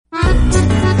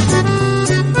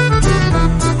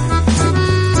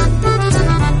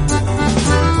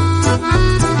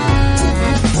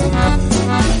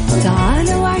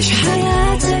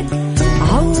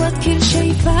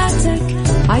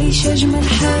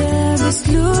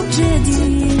بأسلوب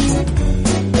جديد.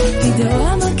 في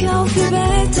دوامك أو في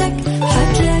بيتك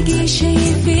حتلاقي شي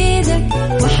يفيدك،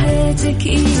 وحياتك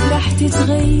إيه راح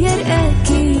تتغير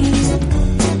أكيد.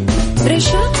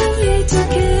 رشاق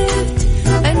ويتوكيت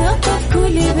أنا في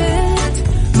كل بيت،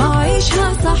 ما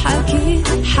عيشها صح أكيد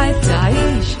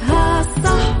حتعيشها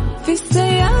صح. في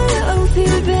السيارة أو في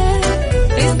البيت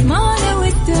اسمعنا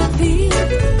والتوفيق،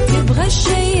 تبغى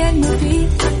الشيء المفيد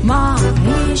ما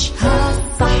عيشها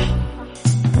صح.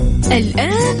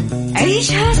 الآن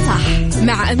عيشها صح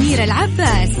مع أميرة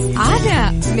العباس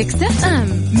على ميكس اف ام.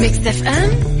 ميكس اف ام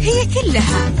هي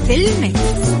كلها في الميكس.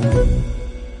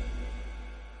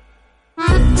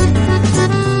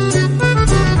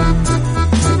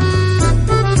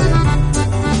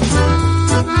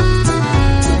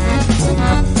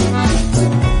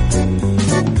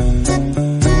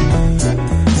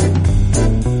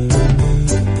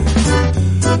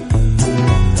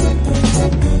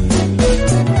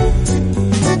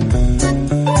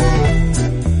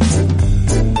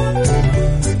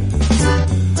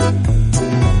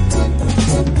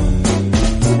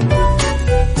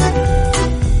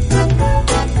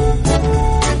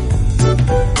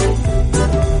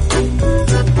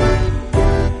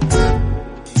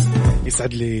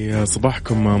 يسعد لي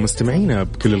صباحكم مستمعينا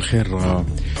بكل الخير.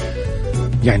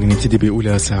 يعني نبتدي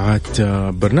بأولى ساعات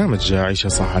برنامج عيشها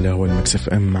صح على هو الميكس اف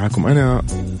ام. معكم أنا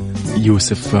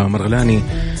يوسف مرغلاني.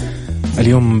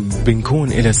 اليوم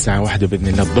بنكون إلى الساعة 1 بإذن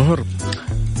الله الظهر،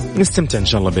 نستمتع إن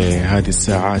شاء الله بهذه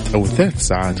الساعات أو 3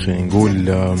 ساعات خلينا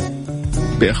نقول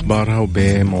بأخبارها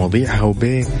وبمواضيعها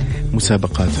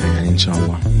وبمسابقاتها يعني إن شاء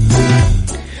الله.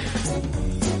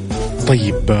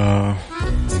 طيب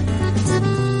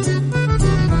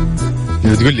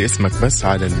لو تقول لي اسمك بس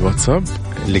على الواتساب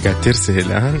اللي قاعد ترسل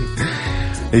الآن،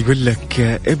 يقول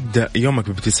لك ابدأ يومك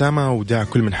بابتسامة ودع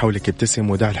كل من حولك يبتسم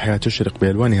ودع الحياة تشرق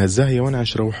بألوانها الزاهية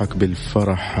وانعش روحك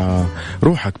بالفرح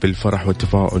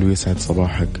والتفاؤل ويسعد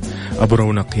صباحك. أبو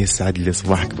رونق يسعد لي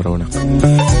صباحك برونق.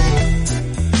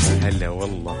 هلا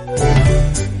والله.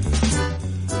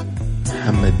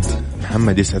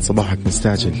 محمد يسعد صباحك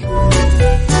مستعجل.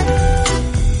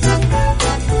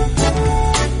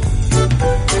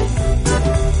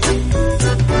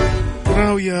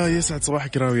 راوية يسعد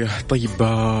صباحك راوية. طيب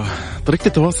طريقة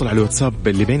التواصل على الواتساب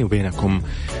اللي بيني وبينكم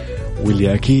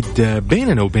واللي أكيد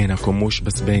بيننا وبينكم مش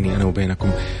بس بيني أنا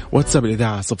وبينكم، واتساب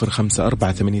الإذاعة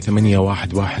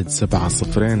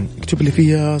 0548811700. اكتب لي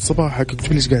فيها صباحك،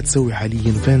 اكتب لي ايش قاعد تسوي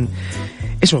حاليا، فين،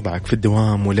 ايش وضعك في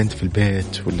الدوام ولا انت في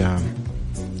البيت ولا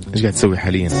ايش قاعد تسوي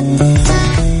حاليا.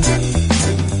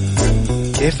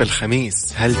 كيف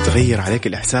الخميس؟ هل تغير عليك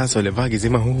الإحساس ولا باقي زي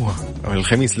ما هو؟ أو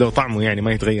الخميس لو طعمه يعني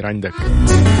ما يتغير عندك؟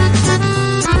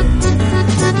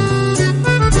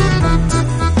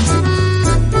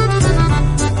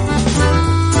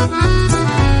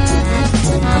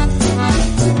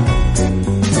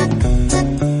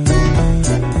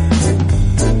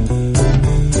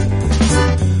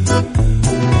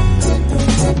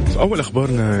 أول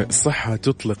أخبارنا، الصحة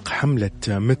تطلق حملة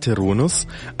 1.5 متر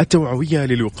التوعوية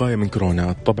للوقاية من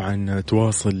كورونا. طبعا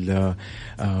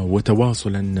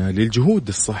وتواصلا للجهود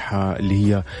الصحة اللي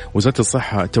هي وزارة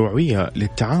الصحة التوعوية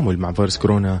للتعامل مع فيروس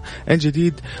كورونا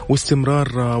الجديد،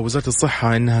 واستمرار وزارة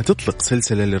الصحة أنها تطلق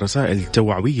سلسلة لرسائل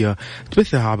توعوية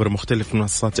تبثها عبر مختلف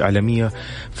المنصات الإعلامية.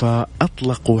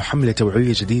 فأطلقوا حملة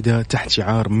توعوية جديدة تحت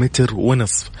شعار 1.5 متر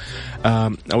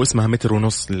أو اسمها 1.5 متر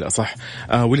للأصح،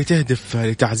 واللي تهدف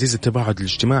لتعزيز التباعد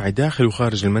الاجتماعي داخل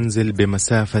وخارج المنزل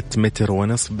بمسافة 1.5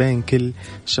 متر بين كل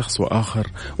شخص وآخر،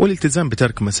 والالتزام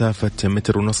بترك مسافة 1.5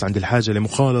 متر عند الحاجة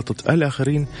لمخالطة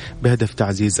الآخرين بهدف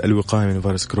تعزيز الوقاية من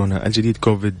فيروس كورونا الجديد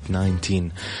كوفيد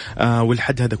 19،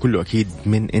 والحد هذا كله أكيد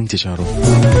من انتشاره.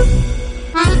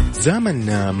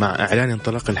 زامن مع إعلان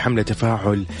انطلاق الحملة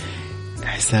تفاعل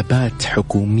حسابات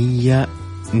حكومية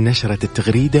نشرت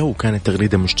التغريدة، وكانت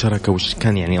تغريدة مشتركة،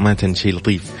 وكان يعني أمانة شيء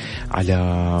لطيف على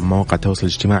مواقع التواصل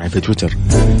الاجتماعي في تويتر.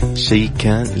 شيء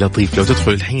كان لطيف لو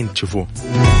تدخل الحين تشوفوه.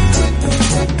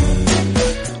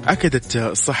 أكدت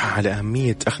الصحة على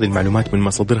أهمية أخذ المعلومات من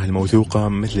مصادرها الموثوقة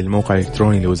مثل الموقع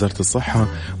الإلكتروني لوزارة الصحة،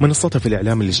 منصتها في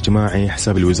الإعلام الاجتماعي،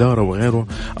 حساب الوزارة وغيره،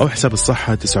 أو حساب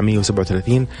الصحة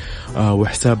 937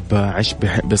 وحساب عش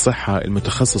بصحة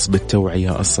المتخصص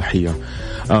بالتوعية الصحية.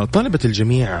 طالبت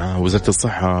الجميع وزارة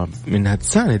الصحة منها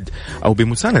تساند أو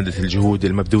بمساندة الجهود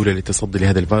المبذولة للتصدي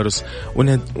لهذا الفيروس،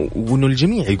 وأنه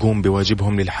الجميع يقوم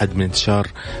بواجبهم للحد من انتشار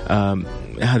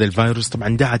هذا الفيروس.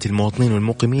 طبعا دعت المواطنين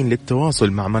والمقيمين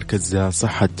للتواصل مع مركز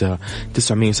صحة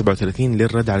 937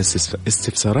 للرد على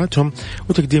استفساراتهم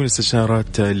وتقديم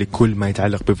الاستشارات لكل ما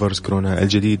يتعلق بفيروس كورونا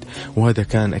الجديد، وهذا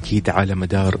كان أكيد على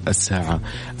مدار الساعة.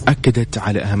 أكدت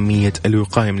على أهمية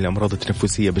الوقاية من الأمراض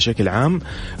التنفسية بشكل عام،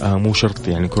 مو شرط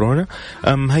يعني كورونا،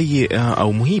 مهيئة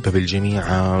أو مهيبة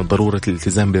بالجميع ضرورة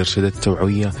الالتزام بالإرشادات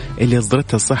التوعوية اللي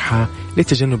أصدرتها الصحة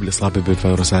لتجنب الإصابة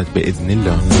بالفيروسات بإذن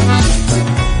الله.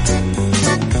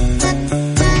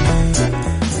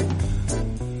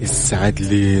 يسعد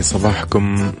لي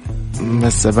صباحكم،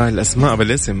 بس أبا الأسماء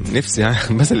بالاسم نفسي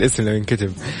بس الاسم لو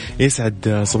ينكتب.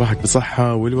 يسعد صباحك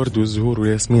بصحة والورد والزهور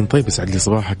والياسمين. طيب يسعد لي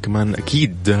صباحك كمان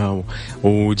أكيد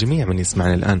وجميع من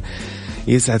يسمعنا الآن.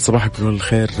 يسعد صباحك بكل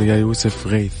الخير يا يوسف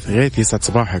غيث يسعد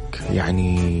صباحك،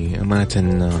 يعني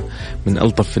أمانة من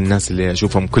ألطف الناس اللي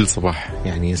أشوفهم كل صباح،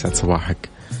 يعني يسعد صباحك.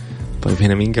 طيب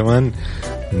هنا مين كمان؟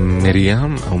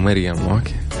 مريم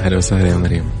أوكي، هلا وسهلا يا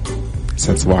مريم،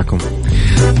 يسعد صباحكم.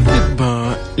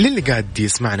 طيب للي قاعد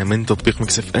يسمعنا من تطبيق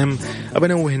مكس اف ام، أبى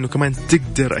أنوه إنه كمان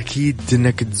تقدر أكيد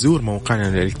إنك تزور موقعنا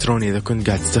الإلكتروني إذا كنت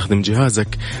قاعد تستخدم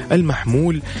جهازك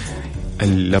المحمول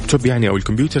اللابتوب يعني أو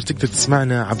الكمبيوتر. تقدر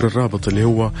تسمعنا عبر الرابط اللي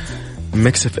هو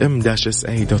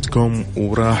mixfm-sa.com،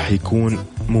 وراح يكون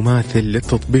مماثل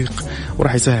للتطبيق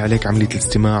وراح يسهل عليك عملية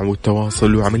الاستماع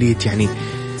والتواصل وعملية يعني.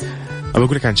 أبى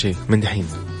أقول لك عن شيء من دحين،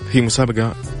 في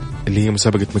مسابقة اللي هي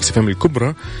مسابقة مكس اف ام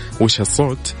الكبرى وش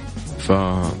هالصوت،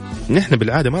 فنحن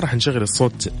بالعادة ما راح نشغل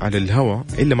الصوت على الهواء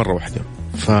إلا مرة واحدة،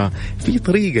 ففي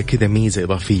طريقة كذا ميزة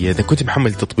إضافية. إذا كنت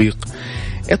محمل تطبيق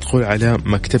ادخل على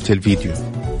مكتبة الفيديو،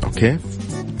 أوكي،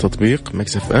 تطبيق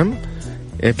مكس اف ام،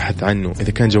 ابحث عنه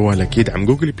إذا كان جوالك يدعم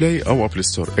جوجل بلاي أو أبل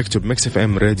ستور، اكتب مكس اف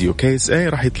ام راديو KSA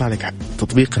راح يطلع لك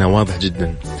تطبيقنا واضح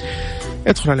جدا.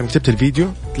 ادخل على مكتبة الفيديو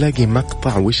تلاقي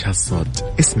مقطع وش هالصوت،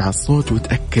 اسمع الصوت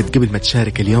وتأكد قبل ما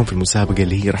تشارك اليوم في المسابقة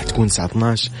اللي هي راح تكون الساعة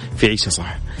 12 في عيشة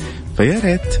صح.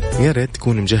 فيا ريت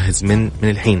تكون مجهز من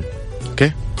الحين،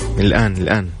 اوكي، من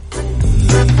الآن.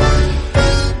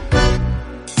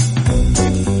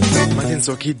 ما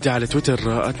تنسوا أكيد على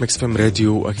تويتر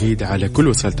 @مكسفم_راديو، وأكيد على كل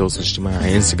وسائل التواصل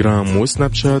الاجتماعي، انستغرام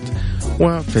وسناب شات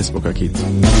وفيسبوك أكيد.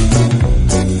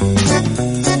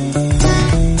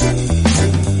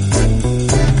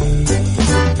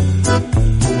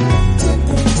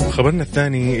 خبرنا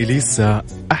الثاني، إليسا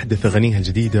أحدث أغنيها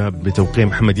الجديدة بتوقيع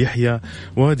محمد يحيى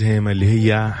ودهيمة اللي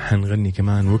هي حنغني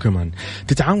كمان وكمان.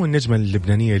 تتعاون النجمة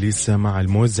اللبنانية إليسا مع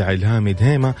الموزع الهامي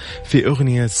دهيمة في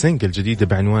أغنية سينجل جديدة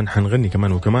بعنوان حنغني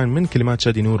كمان وكمان من كلمات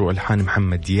شادي نور وألحان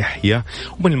محمد يحيى،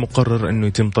 ومن المقرر أنه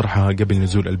يتم طرحها قبل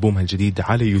نزول ألبومها الجديد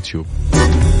على يوتيوب.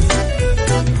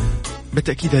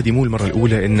 بالتأكيد هذه مو المرة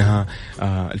الأولى إنها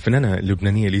الفنانة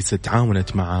اللبنانية ليسا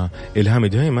تعاونت مع إلهام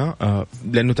دهيمة،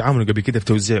 لأنه تعاونوا قبل كده في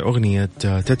توزيع أغنية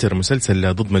تتر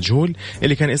مسلسل ضد مجهول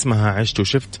اللي كان اسمها عشت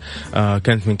وشفت،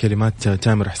 كانت من كلمات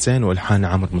تامر حسين وألحان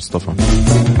عمر مصطفى.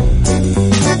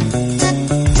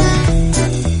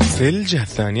 في الجهة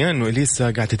الثانية أنه إليسا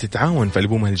قاعدة تتعاون في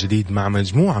ألبومها الجديد مع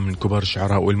مجموعة من كبار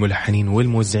الشعراء والملحنين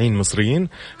والموزعين المصريين.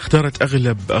 اختارت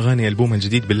أغلب أغاني ألبومها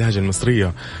الجديد باللهجة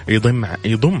المصرية،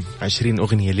 يضم 20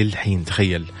 أغنية للحين،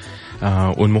 تخيل.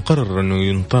 والمقرر أنه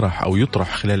ينطرح أو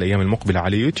يطرح خلال الأيام المقبلة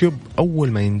على يوتيوب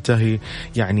أول ما ينتهي،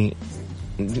 يعني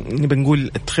نبي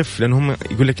نقول تخف، لأنهم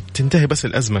يقول لك تنتهي بس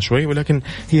الأزمة شوي، ولكن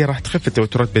هي راح تخف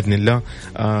التوترات بإذن الله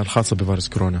الخاصة بفيروس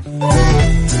كورونا.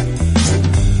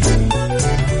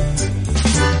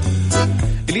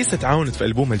 إليسا تعاونت في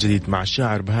ألبومها الجديد مع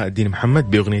الشاعر بهاء الدين محمد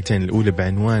بأغنيتين، الأولى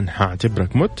بعنوان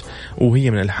حاعتبرك مت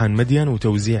وهي من ألحان مدين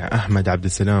وتوزيع أحمد عبد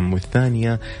السلام،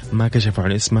 والثانية ما كشفوا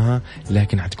عن اسمها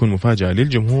لكن حتكون مفاجأة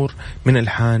للجمهور من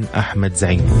ألحان أحمد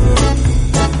زعيم.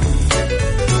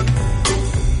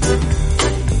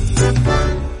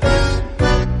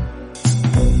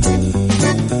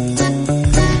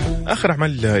 آخر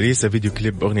عمل إليسا فيديو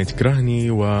كليب أغنية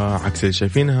تكرهني وعكس اللي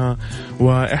شايفينها،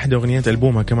 وإحدى أغنيات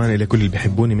ألبومها كمان إلى كل اللي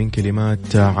بيحبوني من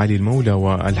كلمات علي المولى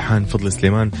وألحان فضل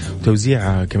سليمان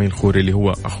وتوزيع كميل خوري اللي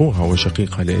هو أخوها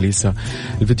وشقيقها لإليسا.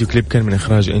 الفيديو كليب كان من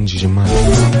إخراج إنجي جمال.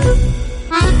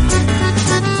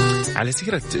 على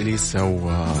سيرة إليسا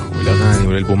والأغاني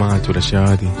والألبومات والأشياء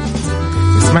هذه،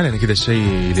 نسمع لنا كده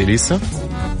شيء لإليسا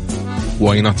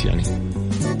واينات، يعني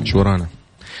شو ورانا.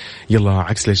 يلا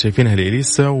عكس اللي شايفينها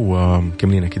لإليسا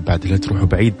ومكملين أكيد بعد، لا تروحوا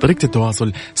بعيد. طريقة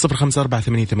التواصل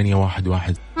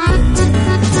 05488111.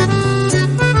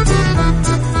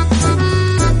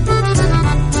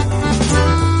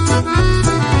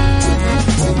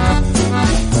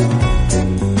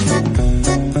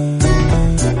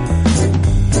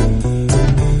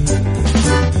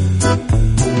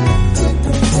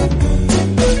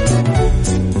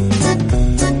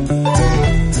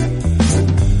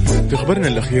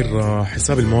 خبرنا الأخير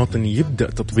حساب المواطن يبدأ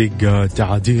تطبيق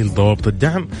تعديل ضوابط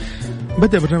الدعم.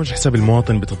 بدأ برنامج حساب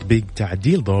المواطن بتطبيق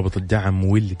تعديل ضوابط الدعم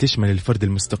واللي تشمل الفرد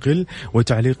المستقل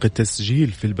وتعليق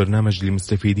التسجيل في البرنامج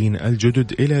للمستفيدين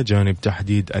الجدد إلى جانب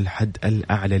تحديد الحد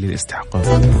الأعلى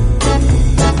للاستحقاق.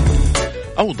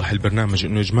 أوضح البرنامج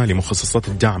أنه إجمالي مخصصات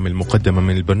الدعم المقدمة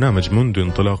من البرنامج منذ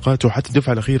انطلاقاته حتى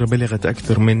الدفعة الأخيرة بلغت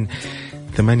أكثر من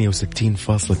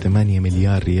 68.8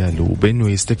 مليار ريال، وبأنه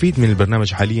يستفيد من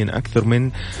البرنامج حاليا أكثر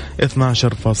من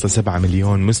 12.7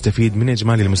 مليون مستفيد من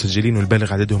إجمالي المسجلين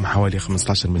والبالغ عددهم حوالي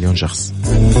 15 مليون شخص.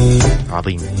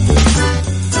 عظيم.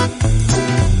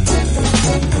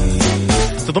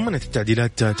 تضمنت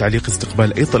التعديلات تعليق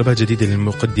استقبال أي طلبات جديدة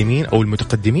للمقدمين أو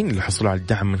المتقدمين اللي حصلوا على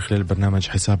الدعم من خلال برنامج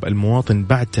حساب المواطن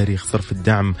بعد تاريخ صرف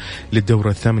الدعم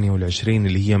للدورة 28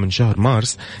 اللي هي من شهر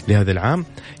مارس لهذا العام.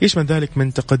 يشمل ذلك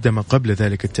من تقدم قبل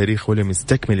ذلك التاريخ ولم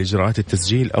يستكمل إجراءات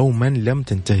التسجيل أو من لم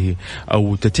تنتهي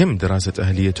أو تتم دراسة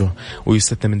أهليته،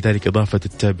 ويستثنى من ذلك إضافة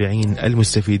التابعين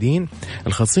المستفيدين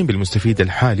الخاصين بالمستفيد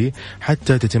الحالي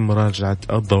حتى تتم مراجعة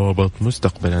الضوابط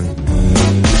مستقبلا.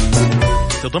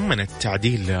 تضمنت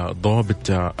تعديل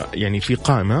الضوابط يعني في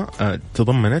قائمة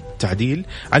تضمنت تعديل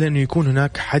على أنه يكون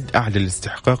هناك حد أعلى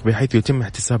للاستحقاق بحيث يتم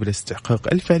احتساب الاستحقاق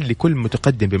الفعلي لكل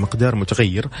متقدم بمقدار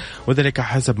متغير، وذلك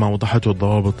حسب ما وضحته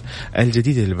الضوابط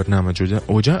الجديدة للبرنامج.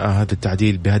 وجاء هذا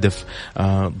التعديل بهدف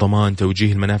ضمان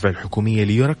توجيه المنافع الحكومية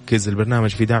ليركز البرنامج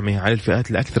في دعمه على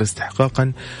الفئات الأكثر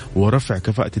استحقاقا ورفع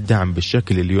كفاءة الدعم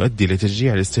بالشكل اللي يؤدي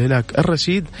لتشجيع الاستهلاك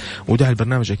الرشيد. ودعا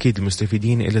البرنامج أكيد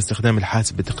المستفيدين إلى استخدام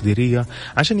الحاسبة التقديرية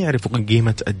عشان يعرفوا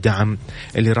قيمة الدعم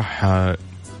اللي راح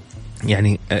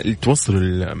يعني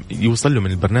يوصل له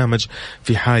من البرنامج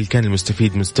في حال كان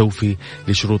المستفيد مستوفي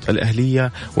لشروط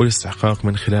الأهلية والاستحقاق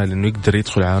من خلال أنه يقدر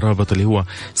يدخل على رابط اللي هو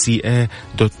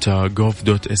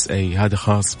sa.gov.sa. هذا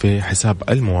خاص في حساب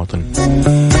المواطن.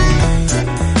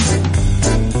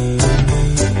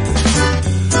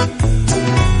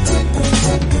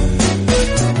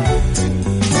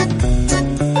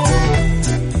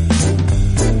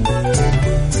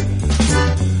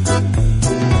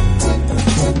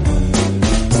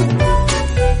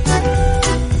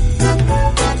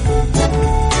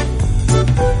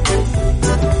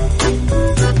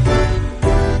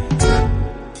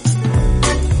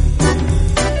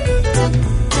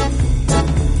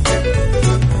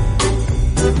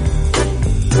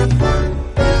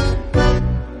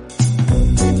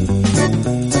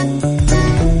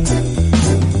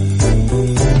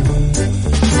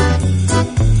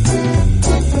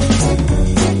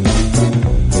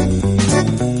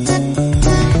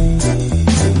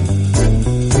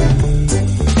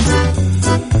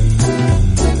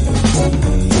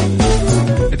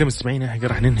 مستمعينا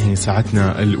راح ننهي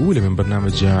ساعتنا الأولى من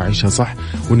برنامج عيشها صح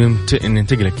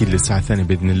وننتقل أكيد للساعة الثانية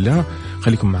بإذن الله.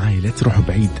 خليكم معاي لا تروحوا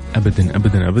بعيد أبدا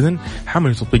أبدا أبدا.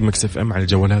 حملوا تطبيق مكس اف ام على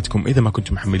جوالاتكم إذا ما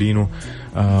كنتم محملينه.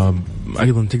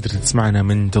 أيضا تقدر تسمعنا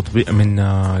من تطبيق من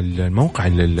الموقع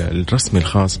الرسمي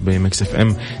الخاص بمكس اف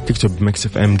ام. تكتب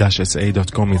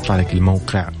mixfm-sa.com يطلع لك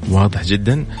الموقع واضح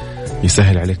جدا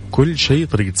يسهل عليك كل شيء،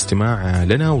 طريقة استماع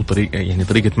لنا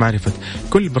طريقة معرفة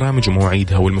كل برامج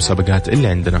ومواعيدها والمسابقات اللي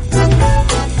عندنا.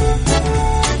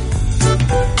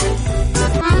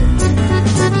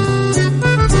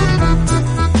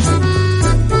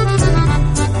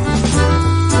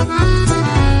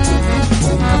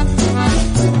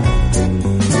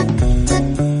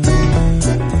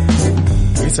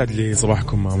 يسعد لي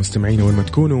صباحكم مستمعين وين ما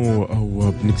تكونوا،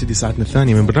 أو بنبتدي ساعتنا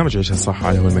الثانية من برنامج عيشها صح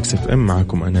على هو المكس اف ام.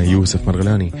 معكم أنا يوسف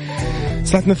مرغلاني.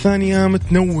 ساعتنا الثانية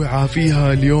متنوعة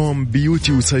فيها اليوم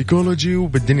بيوتي وسايكولوجي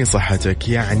وبالدنيا صحتك.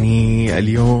 يعني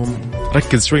اليوم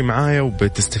ركز شوي معايا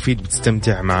وبتستفيد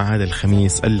وبتستمتع مع هذا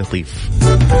الخميس اللطيف.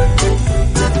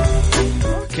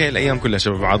 اوكي الأيام كلها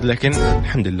شبه بعض لكن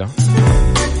الحمد لله.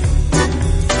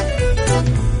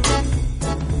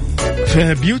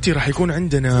 في بيوتي راح يكون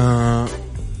عندنا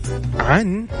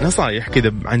عن نصايح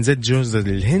كده عن زيت جوز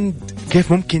الهند،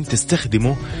 كيف ممكن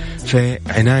تستخدمه في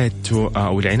عنايته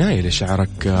أو العناية لشعرك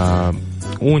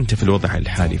وانت في الوضع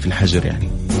الحالي في الحجر. يعني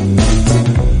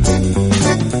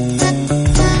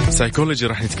سايكولوجي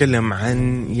راح نتكلم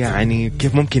عن يعني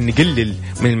كيف ممكن نقلل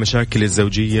من المشاكل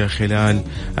الزوجية خلال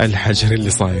الحجر اللي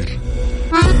صاير.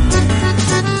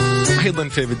 أيضا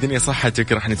في بالدنيا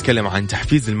صحتك راح نتكلم عن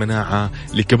تحفيز المناعة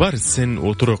لكبار السن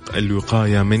وطرق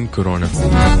الوقاية من كورونا.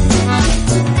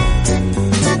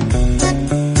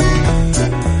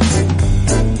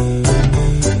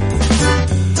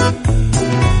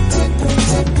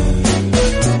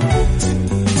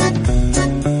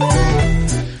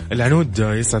 العنود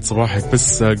يسعد صباحك،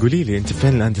 بس قولي لي أنت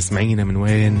فين الآن تسمعينا، من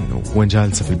وين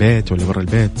جالسة، في البيت ولا برا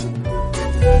البيت؟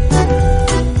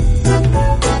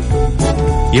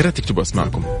 يا ريت تكتبوا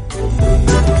اسماءكم.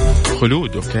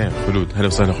 خلود، اوكي خلود، هلا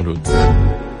وسهلا خلود.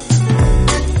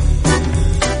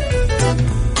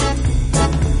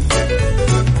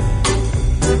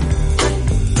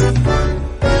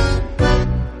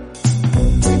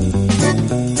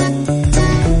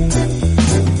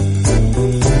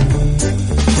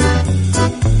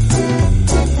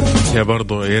 يا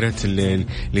برضو يا ريت اللي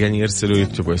يعني يرسلوا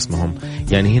يكتبوا اسمهم.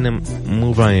 يعني هنا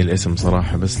مو باين الاسم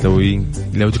صراحة، بس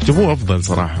لو تكتبوه أفضل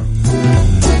صراحة.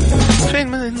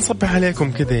 خلينا نصبح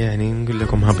عليكم كذا، يعني نقول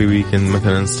لكم هابي ويكند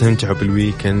مثلا، استمتعوا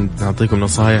بالويكند، نعطيكم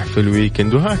نصايح في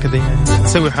الويكند وهكذا، يعني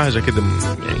نسوي حاجة كذا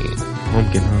يعني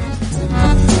ممكن.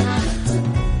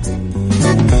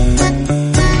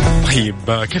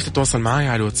 طيب كيف تتواصل معاي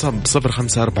على الواتساب؟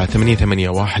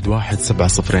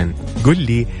 0548811700. قل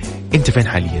لي انت فين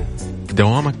حاليا، في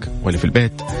دوامك ولا في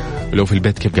البيت؟ ولو في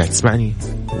البيت كيف قاعد تسمعني؟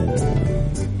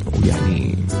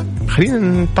 ويعني خلينا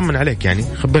نطمن عليك، يعني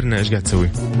خبرنا ايش قاعد تسوي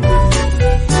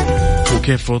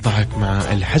وكيف وضعك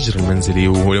مع الحجر المنزلي.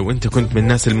 ولو انت كنت من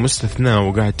الناس المستثنى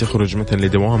وقاعد تخرج مثلا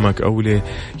لدوامك او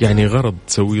يعني غرض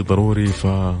تسويه ضروري،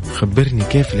 فخبرني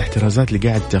كيف الاحترازات اللي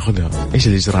قاعد تاخذها، ايش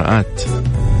الاجراءات.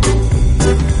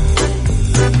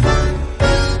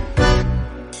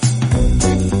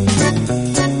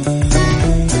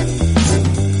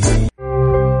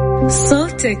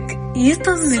 صوتك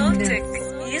يطمننا.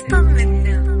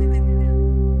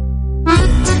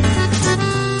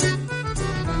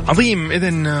 عظيم.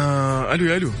 إذن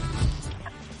ألو.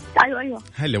 أيوة.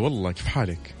 هلا والله، كيف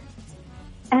حالك؟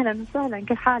 أهلا وسهلا،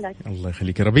 كيف حالك؟ الله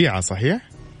يخليك. ربيعة صحيح؟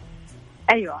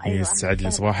 أيوة. يسعد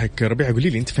لي صباحك ربيعة. قولي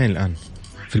لي أنت فين الآن؟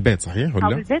 في البيت صحيح ولا؟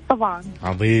 في البيت طبعا.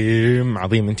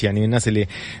 عظيم. انت يعني من الناس اللي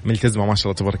ملتزمه ما شاء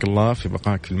الله تبارك الله في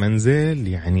بقائك في المنزل،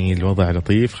 يعني الوضع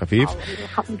لطيف خفيف،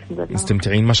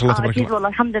 مستمتعين ما شاء الله تبارك الله. والله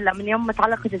الحمد لله، من يوم ما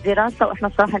تعلقت الدراسه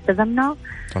واحنا صراحه التزمنا.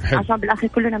 طب حلو. عشان بالاخر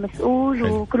كلنا مسؤول.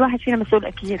 حلو. وكل واحد فينا مسؤول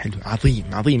اكيد. حلو.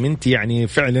 عظيم. انت يعني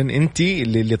فعلا انت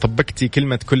اللي طبقتي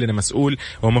كلمه كلنا مسؤول،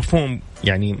 ومفهوم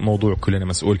يعني موضوع كلنا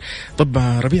مسؤول. طب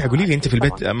ربيعه قولي لي، انت في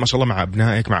البيت ما شاء الله مع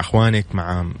ابنائك، مع اخوانك،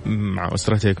 مع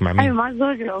اسرتك، مع مين؟ ايوه مع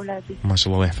زوجي واولادي ما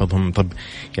شاء الله يحفظهم. طب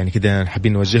يعني كده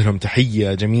حابين نوجه لهم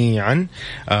تحية جميعا،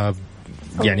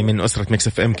 يعني من أسرة ميكس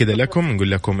اف ام كده لكم،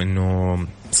 نقول لكم إنه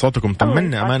صوتكم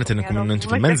طمنا أمانة إنكم إنه أنتم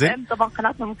في المنزل. طبعا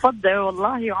قناتنا مفضلة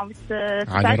والله، وعم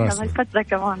تساعدنا بهالفترة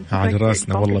كمان. على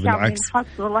راسنا والله، بالعكس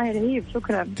والله رهيب.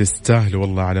 شكرا، تستاهلوا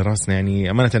والله، على راسنا.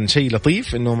 يعني أمانة شيء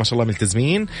لطيف إنه ما شاء الله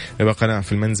ملتزمين بقناة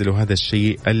في المنزل، وهذا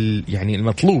الشيء يعني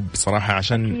المطلوب صراحة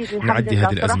عشان نعدي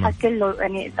هذه الأزمة. صراحة كله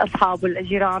يعني الأصحاب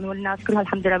والجيران والناس كلها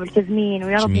الحمد لله ملتزمين،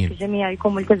 ويا رب الجميع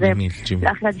يكون ملتزم. جميل.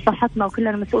 الآخر صحتنا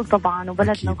وكلنا مسؤول طبعا،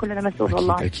 وبلدنا وكلنا مسؤول.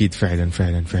 والله أكيد فعلا.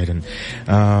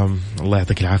 الله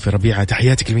يعطيك العافية ربيعة.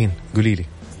 تحياتك لمين؟ قولي لي.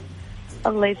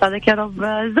 الله يسعدك يا رب،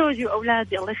 زوجي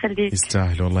وأولادي الله يخليك.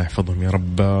 يستاهلوا الله يحفظهم يا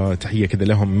رب. تحية كده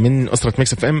لهم من أسرة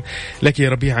ميكس اف ام لك يا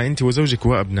ربيعة، أنت وزوجك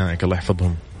وأبنائك الله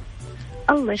يحفظهم.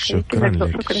 الله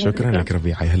يخليك. شكرا لك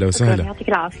ربيعة. هلا وسهلا. يعطيك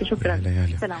العافية. شكرا.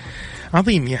 سلام.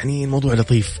 عظيم. يعني الموضوع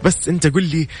لطيف، بس أنت قل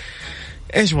لي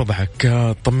ايش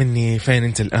وضعك؟ طمني فين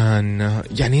انت الان؟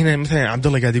 يعني هنا مثلا عبد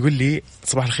الله قاعد يقول لي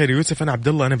صباح الخير يوسف، انا عبد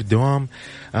الله، انا بالدوام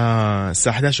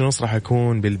الساعه 11:30 راح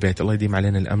اكون بالبيت. الله يديم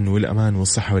علينا الامن والامان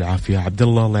والصحه والعافيه. عبد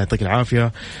الله الله يعطيك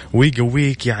العافيه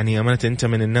ويقويك. يعني امانه انت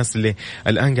من الناس اللي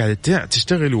الان قاعد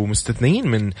تشتغل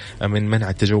ومستثنين من منع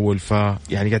التجول،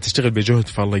 فيعني قاعد تشتغل بجهد،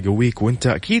 فالله يقويك. وانت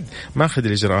اكيد ماخذ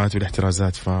الاجراءات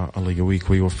والاحترازات، فالله يقويك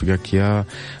ويوفقك يا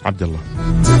عبد الله.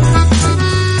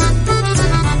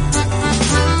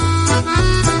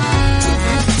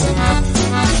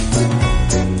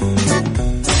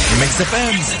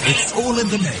 It's all in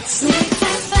the mix.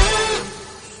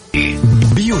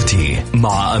 بيوتي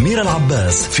مع أميرة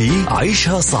العباس في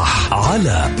عيشها صح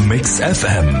على ميكس اف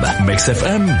ام. ميكس اف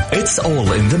ام it's all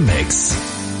in the mix.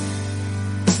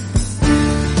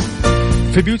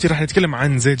 في بيوتي راح نتكلم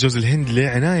عن زيت جوز الهند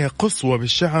لعناية قصوى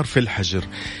بالشعر في الحجر،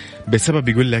 بسبب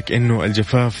يقول لك انه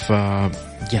الجفاف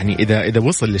يعني اذا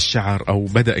وصل للشعر او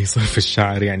بدا يصير في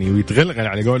الشعر يعني ويتغلغل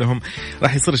على قولهم،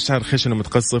 راح يصير الشعر خشن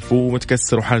ومتقصف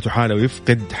ومتكسر وحالته حاله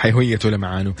ويفقد حيويته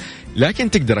ولمعانه.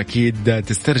 لكن تقدر اكيد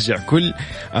تسترجع كل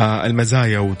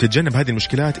المزايا وتتجنب هذه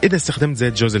المشكلات اذا استخدمت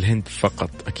زيت جوز الهند فقط،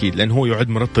 اكيد لانه هو يعد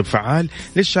مرطب فعال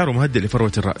للشعر ومهدئ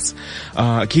لفروه الراس.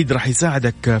 اكيد راح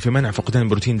يساعدك في منع فقدان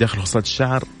البروتين داخل خصلات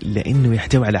الشعر لانه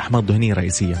يحتوي على احماض دهنيه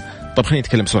رئيسيه. طب خلينا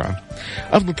نتكلم بسرعه.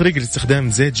 افضل طريقه لاستخدام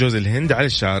زيت جوز الهند على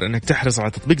الشعر انك تحرص على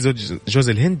على تطبيق جوز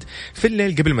الهند في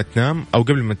الليل قبل ما تنام أو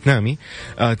قبل ما تنامي،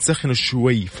 تسخنه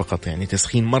شوي فقط، يعني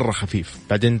تسخين مرة خفيف،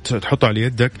 بعدين تحطه على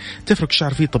يدك تفرك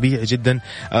الشعر فيه طبيعي جدا.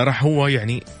 راح هو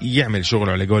يعني يعمل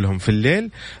شغله على قولهم في الليل،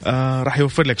 راح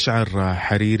يوفر لك شعر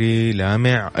حريري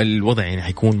لامع، الوضع يعني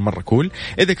حيكون مرة كول.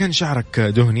 إذا كان شعرك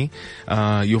دهني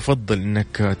يفضل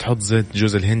إنك تحط زيت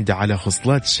جوز الهند على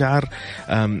خصلات شعر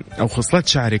أو خصلات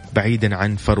شعرك بعيدا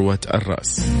عن فروة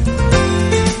الرأس.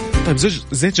 طيب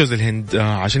زيت جوز الهند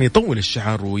عشان يطول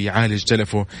الشعر ويعالج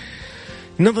تلفه،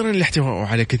 نظرا لاحتوائه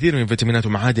على كثير من فيتامينات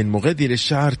ومعادن مغذية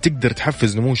للشعر، تقدر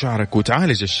تحفز نمو شعرك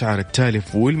وتعالج الشعر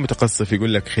التالف والمتقصف.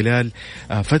 يقول لك خلال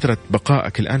فترة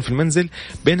بقائك الآن في المنزل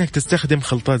بأنك تستخدم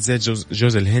خلطات زيت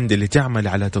جوز الهند اللي تعمل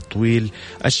على تطويل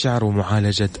الشعر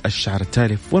ومعالجة الشعر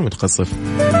التالف والمتقصف.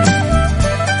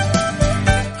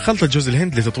 خلطة جوز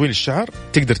الهند لتطويل الشعر،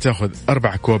 تقدر تاخذ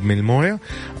 4 كوب من الموية،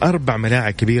 4 ملاعق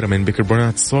كبيرة من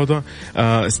بيكربونات الصودا،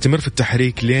 استمر في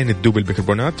التحريك لين تذوب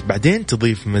البيكربونات، بعدين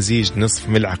تضيف مزيج نصف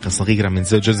ملعقة صغيرة من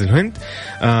زيت جوز الهند،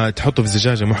 تحطه في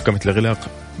زجاجة محكمة الإغلاق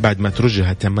بعد ما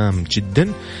ترجها تمام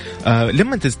جدا.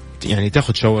 لما يعني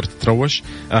تاخذ شاور تتروش،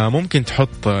 ممكن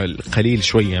تحط قليل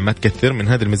شوية ما تكثر من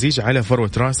هذا المزيج على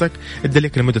فروة راسك،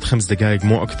 ادلك لمدة 5 دقائق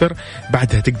مو أكثر،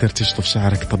 بعدها تقدر تشطف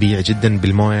شعرك طبيعي جدا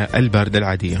بالموية الباردة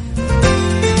العادية.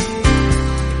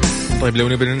 طيب لو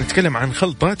نبي نتكلم عن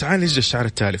خلطة تعالج الشعر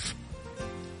التالف،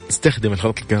 استخدم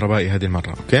الخلط الكهربائي هذه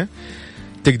المرة. أوكي،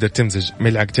 تقدر تمزج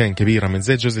ملعقتين كبيرة من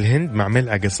زيت جوز الهند مع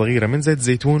ملعقة صغيرة من زيت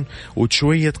زيتون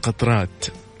وشوية قطرات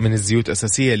من الزيوت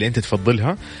الأساسية اللي أنت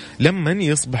تفضلها. لما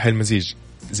يصبح المزيج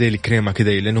زي الكريمة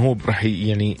كده، لأنه هو راح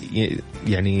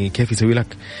يعني كيف يسوي لك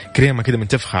كريمة كده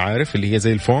منتفخة، عارف اللي هي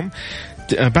زي الفوم.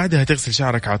 بعدها تغسل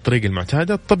شعرك على الطريقة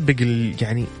المعتادة، تطبق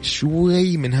يعني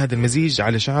شوي من هذا المزيج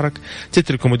على شعرك،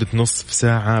 تتركه مدة نصف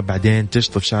ساعة، بعدين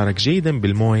تشطف شعرك جيدا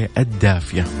بالموية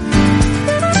الدافية.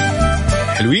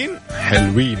 حلوين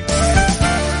حلوين.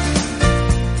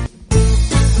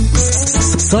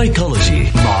 سايكولوجي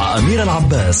مع أمير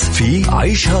العباس في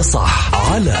عيشها صح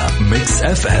على ميكس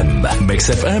اف ام.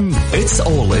 ميكس اف ام it's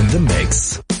all in the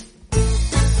mix.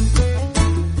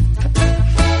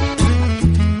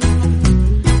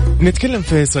 نتكلم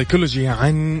في سايكولوجي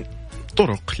عن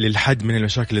طرق للحد من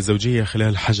المشاكل الزوجية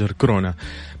خلال حجر كورونا.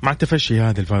 مع تفشي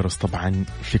هذا الفيروس طبعا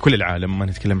في كل العالم، ما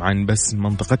نتكلم عن بس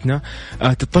منطقتنا،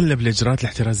 تتطلب الإجراءات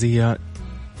الاحترازية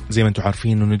زي ما انتم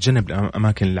عارفين، انه نتجنب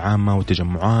الأماكن العامة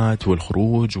والتجمعات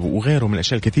والخروج وغيره من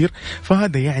الأشياء الكثير.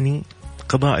 فهذا يعني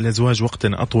قضاء الأزواج وقتا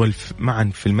أطول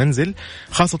معا في المنزل،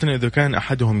 خاصة إذا كان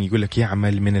أحدهم يقول لك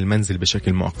يعمل من المنزل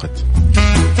بشكل مؤقت.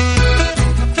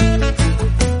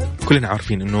 كلنا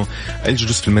عارفين إنه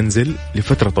الجلوس في المنزل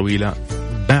لفترة طويلة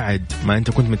بعد ما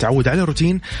أنت كنت متعود على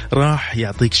روتين راح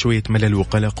يعطيك شوية ملل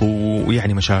وقلق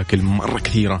ويعني مشاكل مرة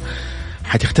كثيرة،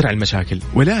 حتخترع المشاكل.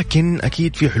 ولكن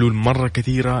أكيد في حلول مرة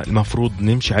كثيرة المفروض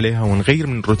نمشي عليها ونغير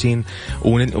من الروتين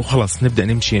وخلاص نبدأ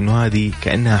نمشي إنه هذه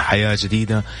كأنها حياة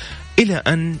جديدة إلى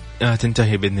أن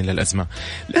تنتهي بإذن الله الأزمة.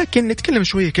 لكن نتكلم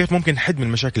شوية كيف ممكن نحد من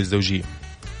المشاكل الزوجية.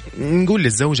 نقول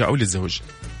للزوجة أو للزوج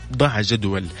ضع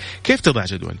جدول. كيف تضع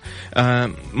جدول؟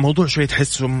 موضوع شوية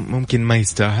تحسه ممكن ما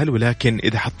يستاهل، ولكن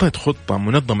إذا حطيت خطة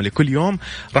منظمة لكل يوم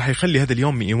راح يخلي هذا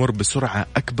اليوم يمر بسرعة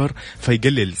أكبر،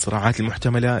 فيقلل الصراعات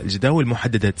المحتملة. الجداول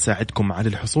محددة تساعدكم على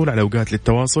الحصول على أوقات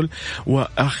للتواصل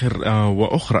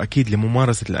وأخرى أكيد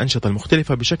لممارسة الأنشطة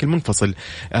المختلفة بشكل منفصل،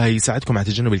 يساعدكم على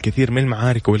تجنب الكثير من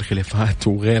المعارك والخلافات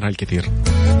وغيرها الكثير.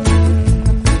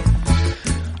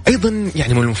 أيضا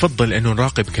يعني من المفضل أنه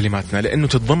نراقب كلماتنا، لأنه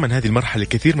تتضمن هذه المرحلة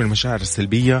كثير من المشاعر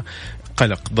السلبية،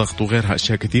 قلق، ضغط وغيرها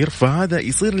أشياء كثير. فهذا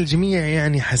يصير الجميع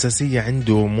يعني حساسية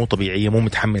عنده مو طبيعية، مو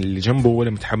متحمل اللي جنبه ولا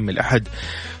متحمل أحد،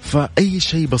 فأي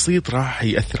شيء بسيط راح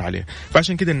يأثر عليه.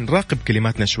 فعشان كده نراقب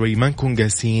كلماتنا شوي، ما نكون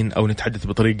قاسين أو نتحدث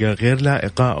بطريقة غير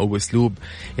لائقة أو بأسلوب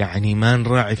يعني ما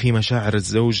نراعي فيه مشاعر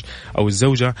الزوج أو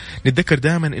الزوجة. نتذكر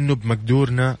دائما أنه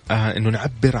بمقدورنا أنه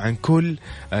نعبر عن كل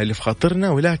اللي في خاطرنا،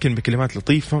 ولكن بكلمات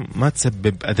لطيفة ما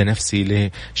تسبب أذى نفسي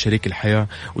لشريك الحياة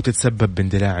وتتسبب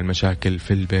باندلاع المشاكل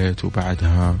في البيت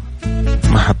وبعدها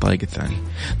ما حد طايق الثاني.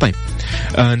 طيب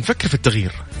نفكر في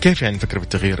التغيير. كيف يعني نفكر في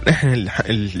التغيير؟ احنا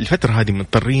الفترة هذه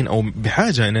مضطرين او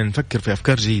بحاجة ان نفكر في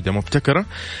افكار جديدة مبتكرة.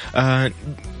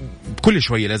 كل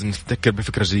شوية لازم نفكر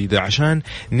بفكرة جديدة عشان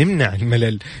نمنع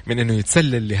الملل من انه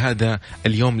يتسلل لهذا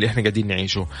اليوم اللي احنا قاعدين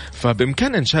نعيشه.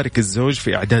 فبامكاننا نشارك الزوج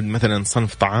في اعداد مثلا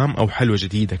صنف طعام او حلوة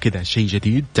جديدة كذا، شيء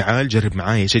جديد، تعال جرب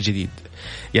معايا شيء جديد.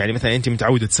 يعني مثلا انت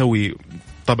متعودة تسوي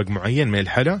طبق معين من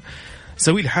الحلا،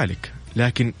 سوي لحالك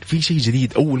لكن في شيء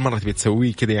جديد أول مرة تبي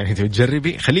تسويه كذا، يعني تبي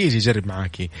تجربي، خليه يجي يجرب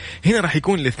معاكي. هنا راح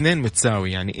يكون الاثنين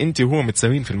متساوي، يعني أنت وهو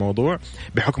متساويين في الموضوع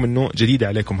بحكم أنه جديدة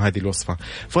عليكم هذه الوصفة.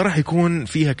 فراح يكون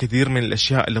فيها كثير من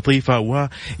الأشياء اللطيفة ويعني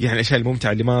الأشياء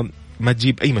الممتعة اللي ما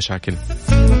تجيب أي مشاكل.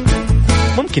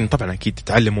 ممكن طبعا أكيد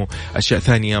تتعلموا أشياء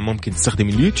ثانية، ممكن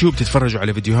تستخدموا اليوتيوب، تتفرجوا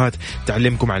على فيديوهات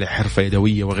تعلمكم على حرفة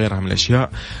يدوية وغيرها من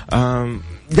الأشياء.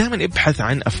 دائما ابحث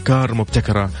عن أفكار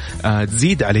مبتكرة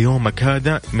تزيد على يومك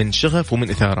هذا من شغف ومن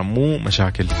إثارة، مو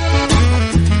مشاكل.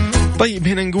 طيب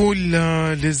هنا نقول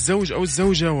للزوج أو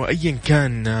الزوجة وأيا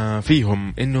كان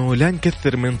فيهم إنه لا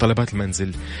نكثر من طلبات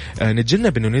المنزل.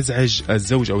 نتجنب إنه نزعج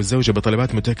الزوج أو الزوجة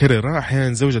بطلبات متكررة. أحيانا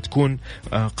الزوجة تكون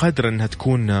قادرة إنها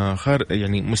تكون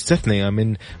يعني مستثنية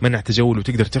من منع تجول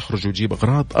وتقدر تخرج وتجيب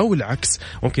أغراض، أو العكس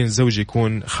ممكن الزوج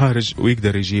يكون خارج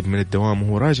ويقدر يجيب من الدوام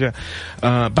وهو راجع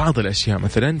بعض الأشياء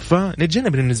مثلا.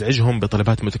 فنتجنب إنه نزعجهم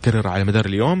بطلبات متكررة على مدار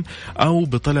اليوم، أو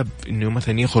بطلب إنه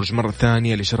مثلا يخرج مرة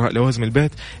ثانية لشراء لوازم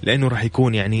البيت، لأنه راح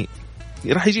يكون يعني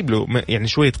راح يجيب له يعني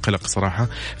شوية قلق صراحة.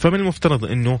 فمن المفترض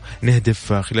أنه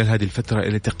نهدف خلال هذه الفترة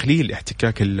إلى تقليل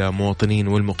احتكاك المواطنين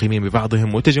والمقيمين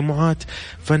ببعضهم وتجمعات.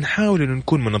 فنحاول أن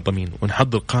نكون منظمين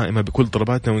ونحضر قائمة بكل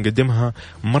طلباتنا ونقدمها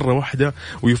مرة واحدة،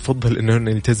 ويفضل أنه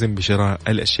نلتزم بشراء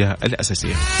الأشياء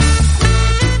الأساسية.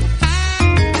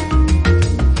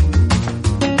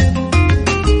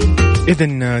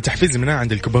 إذن تحفيز المناعة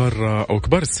عند الكبار أو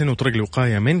كبار السن وطرق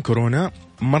الوقاية من كورونا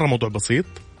مرة موضوع بسيط.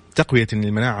 تقوية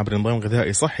المناعة عبر نظام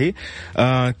غذائي صحي،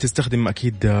 تستخدم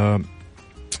أكيد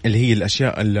اللي هي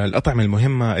الأشياء الأطعمة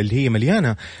المهمة اللي هي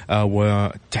مليانة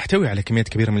وتحتوي على كميات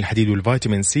كبيرة من الحديد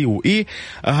والفيتامين سي وإي.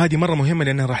 هذه مرة مهمة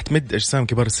لأنها راح تمد أجسام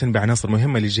كبار السن بعناصر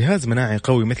مهمة لجهاز مناعي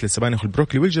قوي مثل السبانخ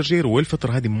والبروكلي والجرجير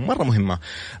والفطر. هذه مرة مهمة.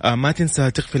 ما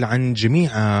تنسى تغفل عن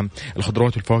جميع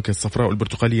الخضروات والفواكه الصفراء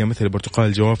والبرتقالية مثل البرتقال،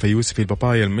 الجوافة، يوسفي،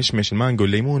 البابايا، المشمش، المانجو،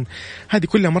 الليمون. هذه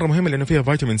كلها مرة مهمة لأنه فيها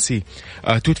فيتامين سي.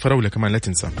 توت فراولة كمان لا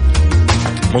تنسى.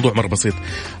 موضوع مرة بسيط.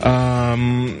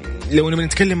 لو نبي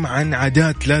نتكلم عن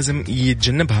عادات لازم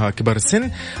يتجنبها كبار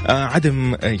السن،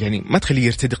 عدم يعني ما تخليه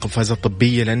يرتدي قفازات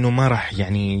طبية، لأنه ما راح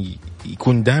يعني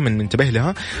يكون دائما منتبه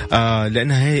لها،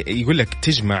 لأنها يقول لك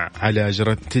تجمع على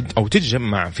أو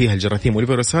تجمع فيها الجراثيم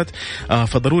والفيروسات.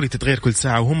 فضروري تتغير كل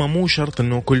ساعة، وهما مو شرط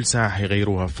أنه كل ساعة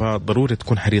يغيروها، فضروري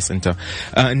تكون حريص أنت.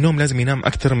 النوم لازم ينام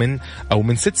أكثر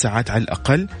من 6 ساعات على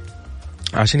الأقل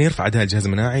عشان يرفع أداء الجهاز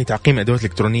المناعي. تعقيم أدوات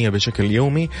إلكترونية بشكل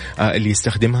يومي اللي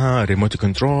يستخدمها، ريموت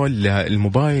كنترول،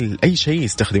 الموبايل، أي شيء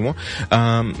يستخدمه.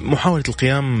 محاولة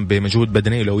القيام بمجهود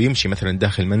بدني لو يمشي مثلا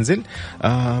داخل المنزل.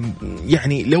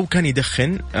 يعني لو كان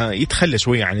يدخن يتخلى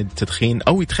شوية عن التدخين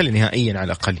أو يتخلى نهائيا على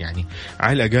الأقل، يعني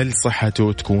على الأقل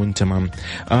صحته تكون تمام.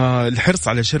 الحرص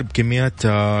على شرب كميات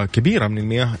كبيرة من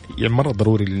المياه يعني مرة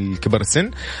ضروري للكبار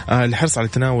السن. الحرص على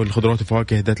تناول الخضروات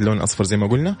والفواكه ذات اللون الأصفر زي ما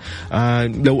قلنا.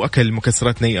 لو أكل مكسرات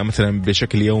نيئة مثلا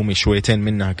بشكل يومي شويتين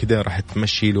منها كده راح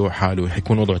تمشي له حاله،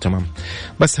 حيكون وضعه تمام.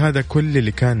 بس هذا كل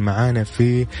اللي كان معانا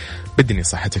في بدني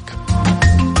صحتك.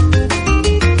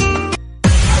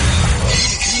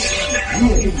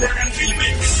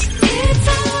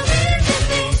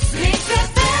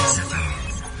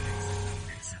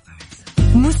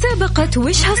 مسابقة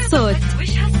وش هالصوت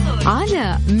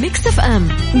على ميكس اف ام.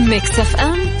 ميكس اف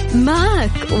ام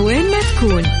معك وين ما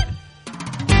تكون.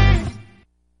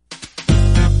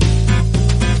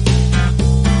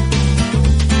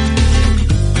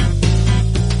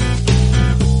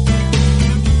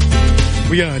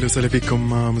 ويا أهلا وسهلا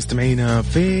فيكم مستمعينا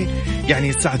في يعني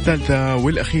الساعة الثالثة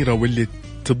والأخيرة واللي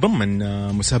تتضمن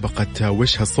مسابقة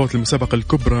وش هالصوت، المسابقة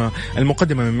الكبرى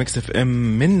المقدمة من ميكس اف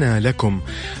ام منا لكم.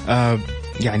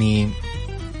 يعني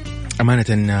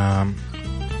أمانة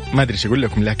ما أدري إيش أقول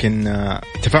لكم، لكن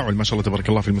تفاعل ما شاء الله تبارك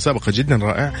الله في المسابقة جدا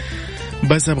رائع.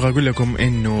 بس أبغى أقول لكم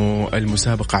إنه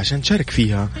المسابقة عشان تشارك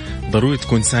فيها ضروري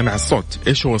تكون سامع الصوت.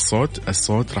 إيش هو الصوت؟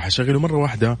 الصوت راح أشغله مرة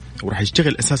واحدة وراح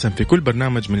يشتغل أساسا في كل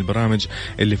برنامج من البرامج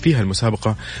اللي فيها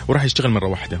المسابقة، وراح يشتغل مرة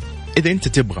واحدة. إذا أنت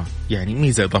تبغى يعني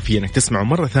ميزة إضافية إنك تسمعه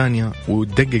مرة ثانية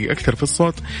وتدقق أكثر في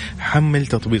الصوت، حمل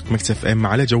تطبيق ميكس اف ام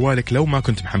على جوالك. لو ما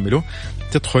كنت محمله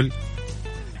تدخل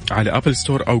على أبل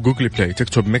ستور أو جوجل بلاي،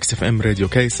 تكتب ميكس اف ام راديو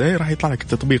KSA راح يطلع لك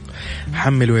التطبيق.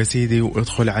 حمله يا سيدي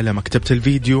وادخل على مكتبة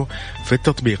الفيديو في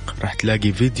التطبيق، راح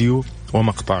تلاقي فيديو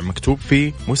ومقطع مكتوب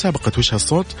فيه مسابقة وش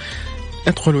هالصوت.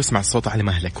 ادخل واسمع الصوت على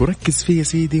مهلك وركز فيه يا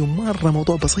سيدي، ومرة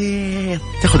موضوع بسيط.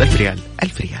 تاخذ 1000 ريال.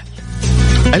 1000 ريال،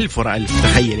 1000 ورا 1000.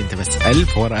 تخيل انت بس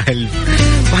 1000 ورا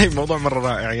 1000. طيب موضوع مرة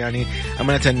رائع، يعني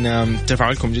أمانة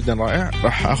تفاعلكم جدا رائع.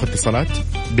 راح أخذ اتصالات،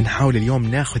 بنحاول اليوم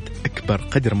ناخذ أكبر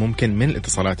قدر ممكن من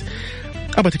الاتصالات.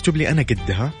 أبى تكتب لي أنا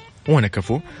قدها وأنا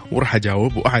كفو، وراح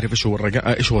أجاوب وأعرف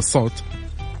إيش هو الصوت.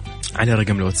 على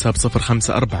رقم الواتساب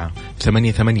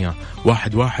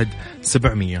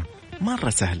 0548811700. مرة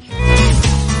سهل.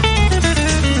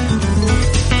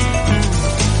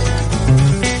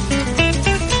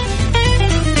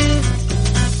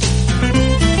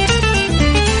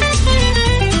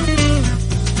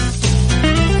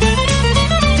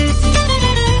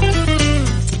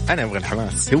 أنا أبغى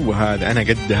الحماس، هو هذا، أنا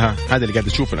قدها، هذا اللي قاعد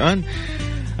أشوفه الآن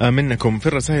منكم في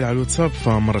الرسائل على الواتساب.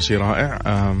 فمرة شيء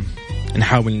رائع.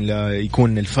 نحاول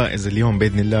يكون الفائز اليوم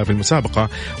بإذن الله في المسابقة،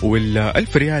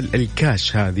 وال1000 ريال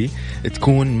الكاش هذه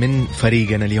تكون من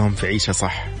فريقنا اليوم في عيشها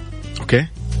صح. أوكي،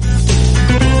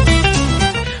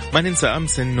 ما ننسى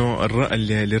أمس إنه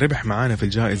اللي ربح معانا في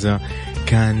الجائزة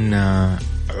كان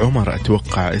عمر،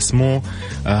 أتوقع اسمه،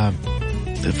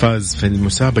 فاز في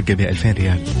المسابقة ب2000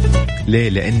 ريال. ليه؟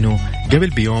 لأنه قبل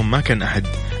بيوم ما كان أحد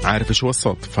عارف إيش هو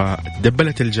الصوت،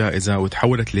 فدبلت الجائزة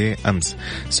وتحولت لأمس.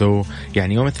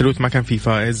 يعني يوم الثلاث ما كان في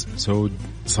فائز،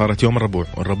 صارت يوم الربوع،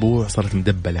 والربوع صارت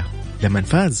مدبلة. لما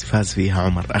فاز فيها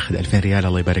عمر، أخذ 2000 ريال.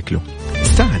 الله يبارك له،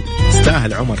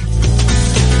 استاهل عمر.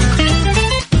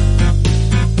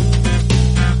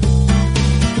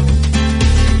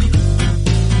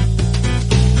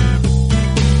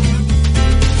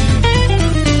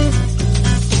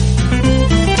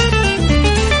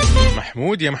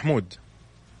 محمود، يا محمود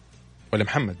ولا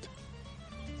محمد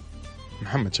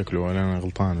شكله، ولا أنا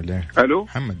غلطان ولا إيه؟ ألو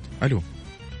محمد. ألو،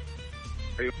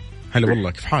 أيوه، هلا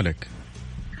والله، كيف حالك؟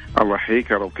 الله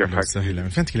يحييك يا رب، كيف حالك؟ سهلا. من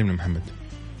فين تكلمنا محمد؟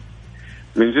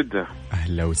 من جدة.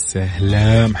 أهلا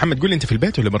وسهلا محمد. قول لي أنت في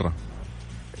البيت ولا برا؟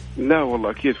 لا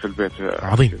والله أكيد في البيت.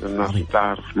 عظيم.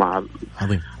 تعرف مع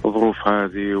الظروف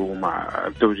هذه ومع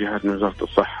التوجيهات من وزارة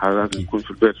الصحة لازم نكون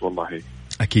في البيت. والله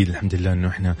أكيد، الحمد لله إنه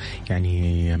إحنا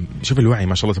يعني شوف الوعي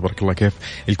ما شاء الله تبارك الله، كيف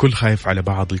الكل خايف على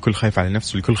بعض، الكل خايف على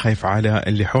نفسه، الكل خايف على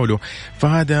اللي حوله.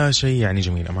 فهذا شيء يعني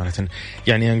جميل أمانة.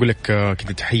 يعني أقول لك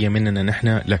كده تحية مننا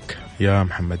نحن لك يا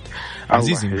محمد،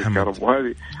 عزيزي محمد يا رب.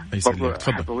 وهذه برضو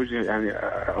أحب أوجه يعني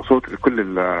صوت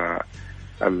لكل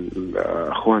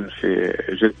الأخوان في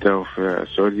جدة وفي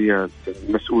السعودية.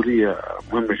 المسؤولية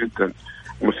مهمة جدا،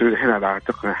 ومسؤولية الحين على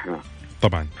عاتقنا إحنا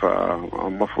طبعا.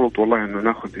 فالمفروض والله إنه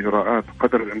ناخذ إجراءات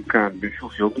قدر الإمكان.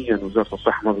 بنشوف يوميا وزارة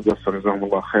الصحة ما بتقصر، جزاهم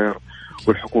الله خير،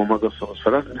 والحكومة ما قصرت.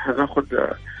 فلازم نحن ناخذ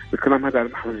الكلام هذا على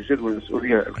محمل الجد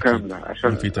والمسؤولية الكاملة،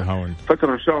 عشان في تهاون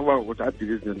فترة إن شاء الله وتعدي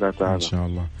بإذن الله تعالى إن شاء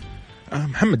الله.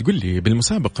 محمد قل لي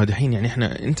بالمسابقة دحين، يعني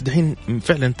أنت دحين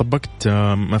فعلا طبقت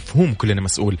مفهوم كلنا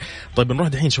مسؤول. طيب نروح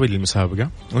دحين شوي للمسابقة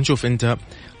ونشوف أنت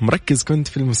مركز كنت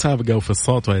في المسابقة وفي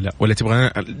الصوت ولا لا، ولا تبغى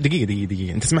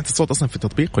دقيقة أنت سمعت الصوت أصلا في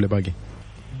التطبيق ولا باقي؟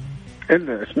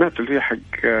 إلا سمعت اللي هي حق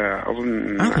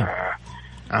أظن.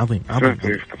 عظيم.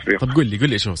 طب قل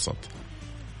لي إيش هو الصوت؟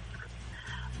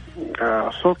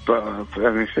 صوت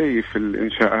يعني شيء في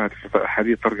الإنشاءات، في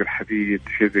حديد، طرق الحديد،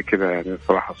 شيء زي كذا. يعني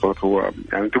صراحة صوت هو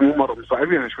يعني أنتم مو مرة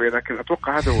مصعبين شوي، لكن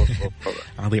أتوقع هذا هو الصوت.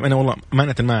 عظيم. أنا والله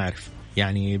ما أعرف،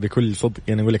 يعني بكل صدق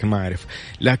يعني أقول لك ما أعرف،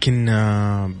 لكن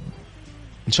إن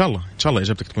شاء الله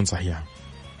إجابتك تكون صحيحة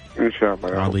إن شاء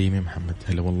الله. عظيم يا محمد.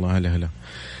 هلا والله، هلا.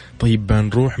 طيب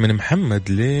نروح من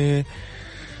محمد ل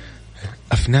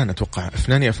أفنان. أتوقع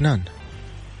أفنان. يا أفنان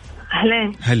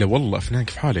أهلين. هلا والله أفنان،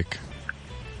 كيف حالك؟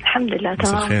 الحمد لله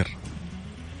تمام. مساء الخير.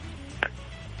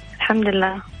 الحمد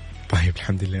لله. طيب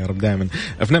الحمد لله يا رب دائما.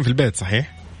 أفنان في البيت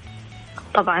صحيح؟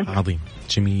 طبعا. عظيم،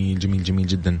 جميل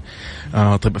جدا.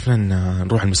 طيب أفنان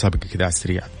نروح المسابقة كذا على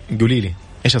السريع. قولي لي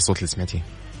إيش الصوت اللي سمعتيه؟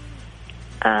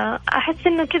 أحس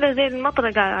إنه كذا زي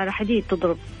المطرقة على حديد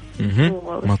تضرب.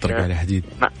 مطرقة على حديد.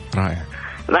 رائع.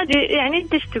 ما أدري يعني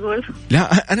أنت إيش تقول؟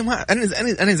 لا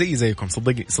أنا زيكم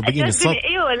صدقيني الصوت.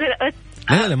 أيوة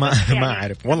لا ما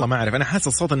أعرف والله، ما أعرف. أنا حاسس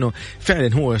الصوت إنه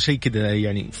فعلا هو شيء كده،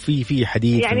 يعني في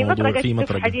حديد، يعني في الموضوع، في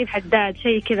مطرقة حديد حداد،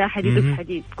 شيء كده حديد في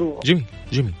حديد قوة.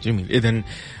 جميل. إذن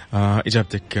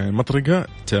إجابتك مطرقة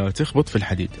تخبط في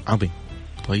الحديد. عظيم.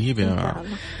 طيب يا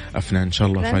أفنان إن شاء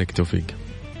الله فالك توفيق.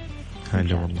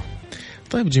 هلا والله.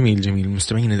 طيب جميل.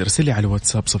 المستمعين ارسل لي على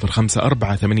واتساب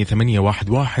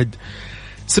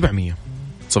 0548811700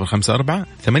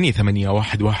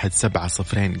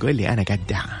 0548811700. قول لي أنا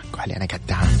قدها.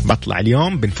 بطلع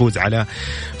اليوم بنفوز على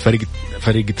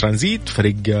فريق ترانزيت،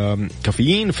 فريق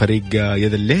كافيين، فريق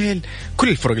يد الليل، كل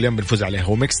الفرق اليوم بنفوز عليها،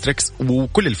 وميكس تريكس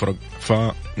وكل الفرق.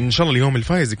 فإن شاء الله اليوم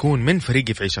الفائز يكون من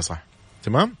فريقي في عيشها صح.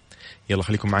 تمام، يلا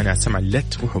خليكم معنا على السمع، لا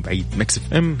تروحوا بعيد. ميكس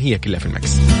اف ام هي كلها في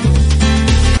الميكس.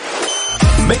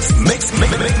 ميكس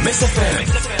اف ام.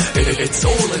 It's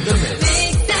all in the mix.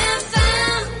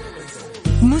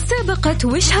 مسابقة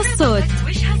وش هالصوت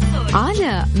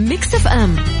على ميكس اف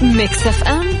ام. ميكس اف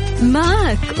ام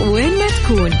معك وين ما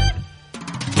تكون.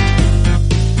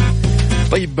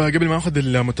 طيب قبل ما أخذ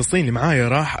المتصلين اللي معايا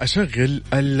راح أشغل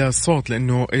الصوت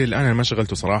لأنه الآن أنا ما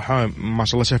شغلته صراحة. ما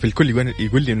شاء الله شايف الكل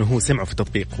يقول لي إنه هو سمعه في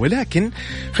التطبيق، ولكن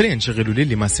خلينا نشغله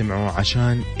للي ما سمعه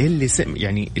عشان اللي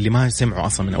يعني اللي ما سمعه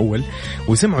أصلا من أول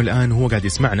وسمعه الآن وهو قاعد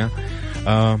يسمعنا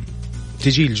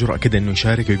تجي الجرأة كده إنه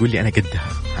يشارك ويقول لي أنا قدها،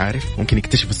 عارف ممكن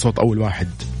يكتشف الصوت أول واحد.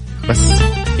 بس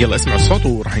يلا اسمعوا الصوت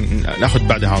وراح ناخذ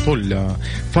بعدها على طول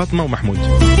فاطمة ومحمود.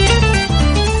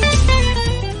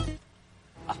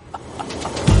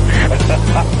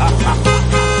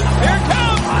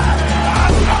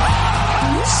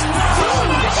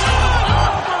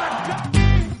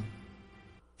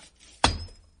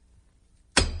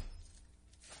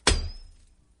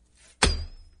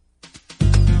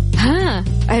 ها،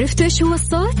 عرفتوا ايش هو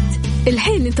الصوت؟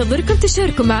 الحين ننتظركم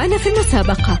تشاركوا معنا في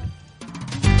المسابقة.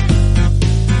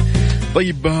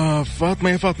 طيب فاطمة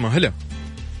يا فاطمة، هلا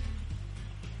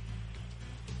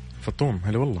فطوم،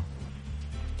 هلا والله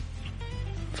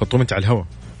فطوم، انت على الهوا.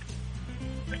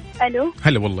 الو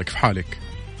هلا والله، كيف حالك؟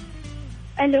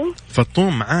 الو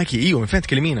فطوم معاكي. ايوه، من فين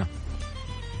تكلمينا؟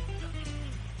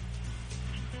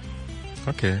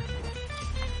 اوكي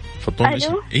فطوم.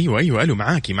 الو ايوه الو،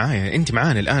 معايا انت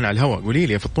معانا الان على الهوا. قولي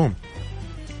لي يا فطوم.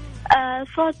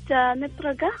 صوت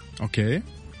مطرقة. اوكي.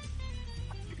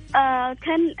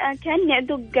 كان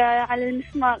يدق على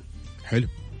المسمار. حلو،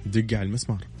 دق على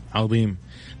المسمار، عظيم.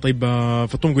 طيب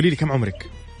فطوم قولي لي كم عمرك؟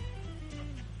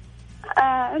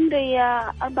 عمري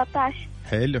 14.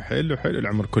 حلو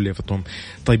العمر كله يا فطوم.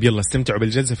 طيب يلا استمتعوا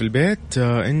بالجلسة في البيت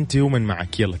انت ومن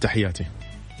معك. يلا تحياتي.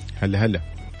 هلا.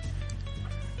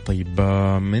 طيب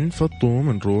من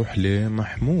فطوم نروح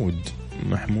لمحمود.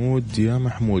 يا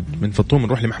محمود، من فطوم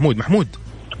نروح لمحمود.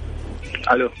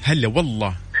 الو. هلا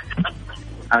والله.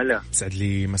 هلا، سعد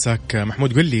لي مساك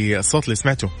محمود. قل لي الصوت اللي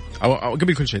سمعته أو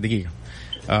قبل كل شيء دقيقة،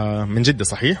 من جدة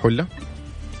صحيح ولا؟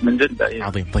 من جدة. أيه.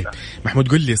 عظيم. طيب محمود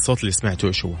قل لي الصوت اللي سمعته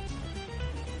ايش هو؟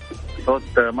 صوت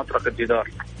مطرقة جدار.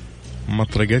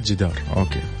 مطرقة جدار.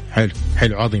 اوكي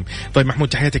حلو عظيم. طيب محمود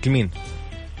تحياتك لمين؟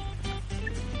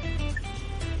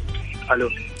 الو.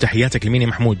 تحياتك لمين يا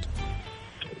محمود؟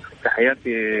 تحياتي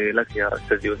لك يا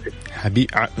أستاذ يوسف. حبيب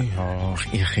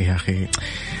يا أخي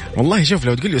والله شوف،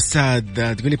 لو تقول لي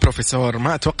أستاذ تقول لي بروفيسور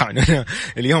ما أتوقع أن أنا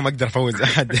اليوم أقدر أفوز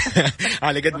أحد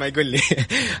على قد ما يقول لي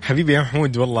حبيبي يا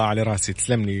محمود، والله على راسي،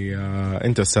 تسلم لي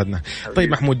أنت أستاذنا.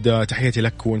 طيب محمود تحياتي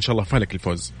لك وإن شاء الله فالك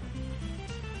الفوز.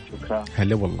 شكرا.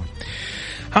 هلا والله.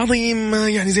 عظيم.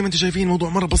 يعني زي ما أنتم شايفين موضوع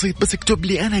مرة بسيط، بس اكتب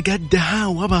لي أنا قدها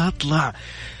وأبى أطلع.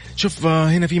 شوف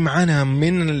هنا في معانا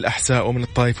من الأحساء ومن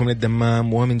الطائف ومن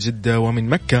الدمام ومن جدة ومن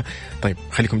مكة. طيب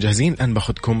خليكم جاهزين، الآن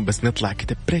باخذكم بس نطلع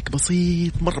كده بريك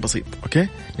بسيط، مرة بسيط، أوكي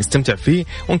نستمتع فيه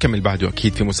ونكمل بعده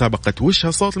أكيد في مسابقة وش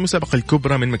صوت، المسابقة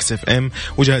الكبرى من مكس اف ام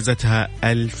وجائزتها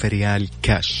 1000 ريال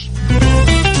كاش.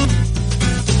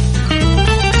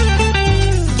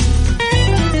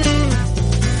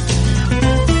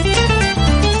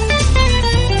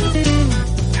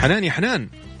 حنان يا حنان.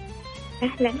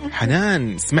 أهلا.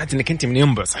 حنان سمعت انك انت من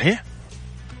ينبع صحيح؟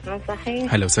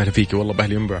 صحيح. هلا وسهلا فيكي والله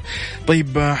باهل ينبع.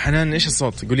 طيب حنان ايش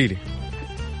الصوت؟ قولي لي.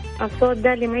 الصوت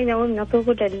ده اللي ما ينومنا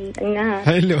طول النهار.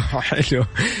 حلو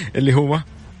اللي هو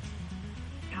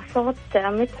صوت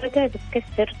مطرقة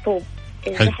بتكسر طوب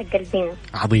اللي حق قلبنا.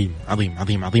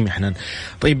 عظيم يا حنان.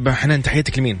 طيب حنان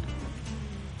تحياتك لمين؟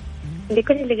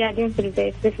 لكل اللي قاعدين في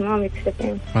البيت بسمعهم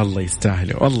يكسبين. والله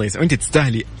يستاهلوا، وانت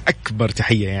تستاهلي اكبر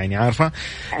تحيه، يعني عارفه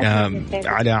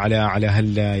على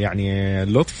هال يعني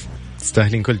اللطف،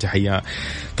 تستاهلين كل تحيه.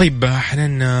 طيب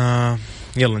حنان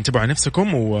يلا انتبهوا على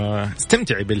نفسكم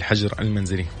واستمتعي بالحجر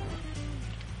المنزلي.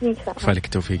 فالك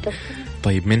التوفيق.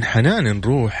 طيب من حنان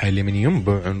نروح لمن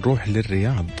ينبع، نروح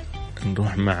للرياض،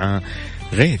 نروح مع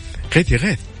غيث يا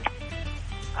غيث.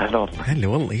 هلا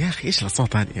والله يا أخي، إيش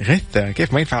الصوت هذه؟ غيث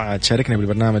كيف ما ينفع تشاركنا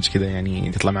بالبرنامج كذا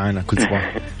يعني تطلع معانا كل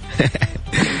صباح؟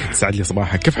 يسعد لي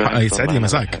صباحك، كيف يسعد لي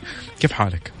مساك، كيف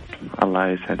حالك؟ الله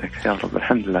يسعدك يا رب.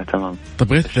 الحمد لله تمام.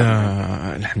 طب غيث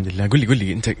الحمد لله. قل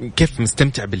لي أنت كيف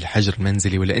مستمتع بالحجر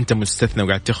المنزلي، ولا أنت مستثنى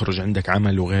وقاعد تخرج عندك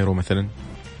عمل وغيره مثلا؟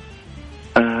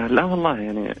 لا والله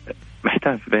يعني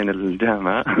محتاج بين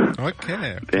الجامعة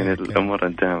بين الأمور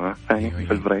الجامعة يعني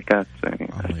في البريكات يعني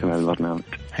أسمع البرنامج.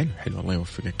 حلو الله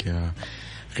يوفقك يا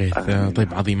غيث.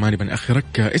 طيب عظيم، ما نبي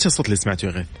نأخرك. إيش الصوت اللي سمعته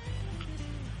يا غيث؟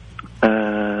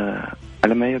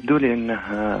 على ما يبدو لي إنه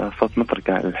صوت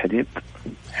مطرقة على الحديد.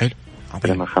 حلو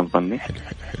عظيم. إذا ما خاب ظني.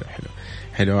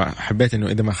 حلو حبيت إنه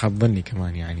إذا ما خاب ظني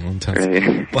كمان يعني ممتاز.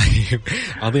 طيب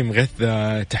عظيم. غيث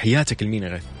تحياتك لمين يا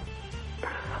غيث؟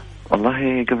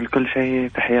 والله قبل كل شيء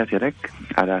تحياتي لك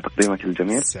على تقديمك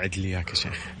الجميل. سعد لي ياك يا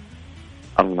شيخ.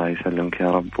 الله يسلمك يا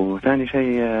رب. وثاني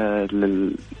شيء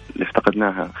اللي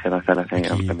افتقدناها خلال 3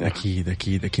 أيام.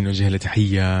 أكيد نوجه له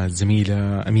تحية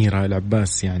الزميلة أميرة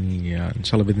العباس، يعني إن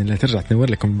شاء الله بإذن الله ترجع تنور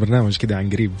لكم البرنامج كده عن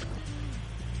قريب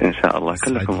إن شاء الله.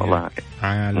 كلكم والله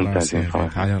على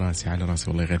راسي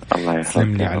والله غير.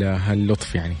 تسلم لي على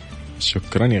هاللطف يعني.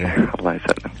 شكرا يا غيث. الله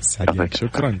يسلمك.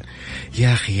 شكرا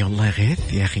يا أخي والله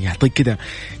غيث يا أخي يعطيك كده.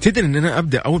 تدري إن أنا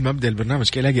أول ما أبدأ البرنامج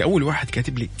كي ألاقي أول واحد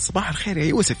كاتب لي صباح الخير يا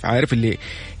يوسف، عارف اللي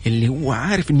هو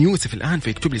عارف إن يوسف الآن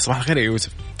فيكتب لي صباح الخير يا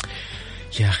يوسف.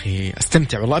 يا أخي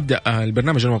أستمتع والله، أبدأ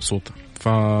البرنامج أنا مبسوط.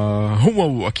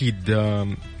 فهو وأكيد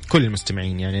كل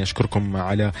المستمعين يعني أشكركم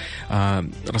على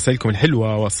رسائلكم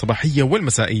الحلوة والصباحية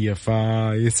والمسائية.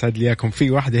 فيسعد لي إياكم.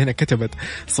 في واحدة هنا كتبت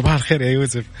صباح الخير يا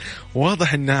يوسف،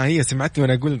 واضح إنها هي سمعتني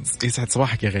وأنا أقول يسعد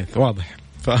صباحك يا غيث، واضح.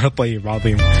 فطيب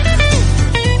عظيم.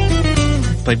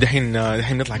 طيب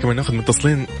دحين نطلع كمان ناخذ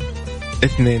متصلين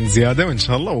 2 زيادة وإن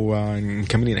شاء الله،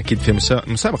 ونكملين أكيد في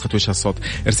مسابقة وش هالصوت.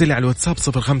 ارسل لي على الواتساب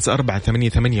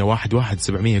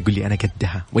 0548811700. قل لي أنا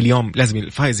قدها، واليوم لازم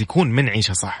الفائز يكون من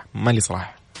عيشها صح، مالي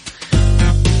صراحة.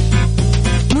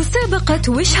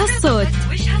 مسابقة وش هالصوت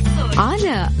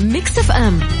على ميكس اف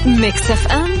ام. ميكس اف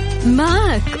ام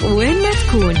معك وين ما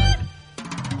تكون.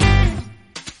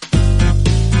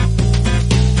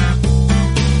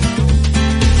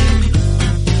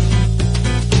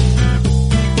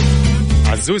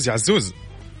 عزوز يا عزوز.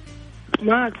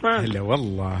 معك. هلا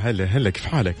والله. هلا كيف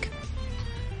حالك؟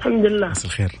 الحمد لله. مساء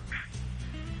الخير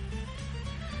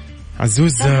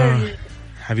عزوز.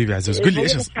 حبيبي عزوز قل لي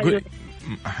ايش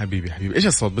حبيبي ايش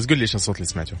الصوت؟ بس قل لي ايش الصوت اللي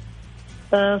سمعته.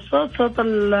 صوت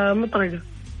المطرقة.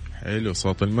 حلو،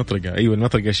 صوت المطرقة. ايوه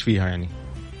المطرقة ايش فيها يعني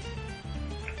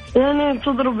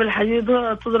تضرب الحديد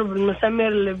وتضرب المسامير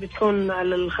اللي بتكون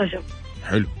على الخشب.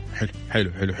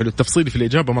 حلو التفصيل في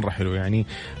الإجابة مرة حلو، يعني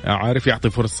عارف يعطي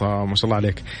فرصة. ما شاء الله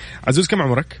عليك عزوز. كم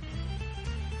عمرك؟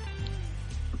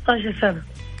 16 سنة.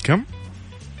 كم؟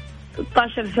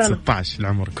 16 سنة. 16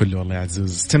 العمر كله والله يا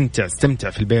عزوز. استمتع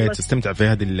في البيت، استمتع في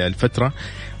هذه الفترة،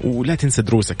 ولا تنسى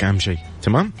دروسك أهم شيء.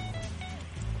 تمام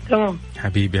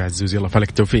حبيبي يا عزوز. يلا فلك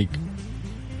التوفيق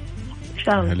إن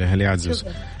شاء الله. هلا يا عزوز.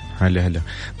 هلا.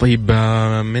 طيب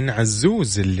من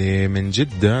عزوز اللي من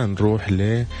جدة نروح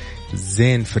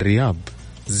لزين في الرياض.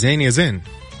 زين يا زين.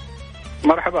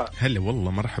 مرحبا. هلا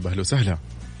والله مرحبا. هلا وسهلا.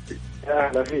 يا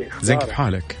أهلا فيك. زين كيف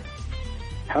حالك؟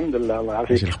 الحمد لله الله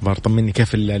يعافيك. ايش الأخبار؟ طمني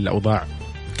كيف الأوضاع؟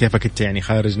 كيفك أنت يعني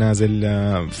خارج نازل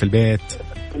في البيت؟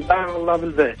 لا والله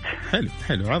بالبيت.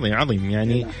 حلو عظيم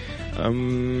يعني.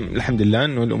 الحمد لله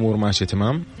انه الامور ماشيه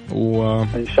تمام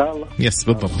ان شاء الله. يس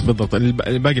بالضبط.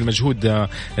 الباقي المجهود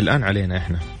الان علينا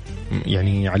احنا،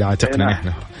 يعني على عاتقنا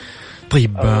احنا.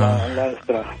 طيب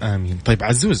امين. طيب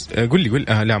عزوز قل لي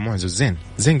لا مو عزوز،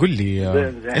 زين قل لي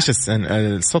ايش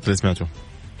الصوت اللي سمعته؟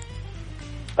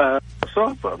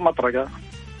 صوت مطرقه.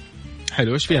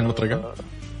 حلو. ايش فيها المطرقه؟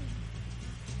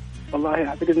 والله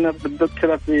اعتقد انها بتدق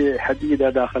كذا في حديده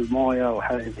داخل مويه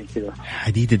وحاجه زي كذا.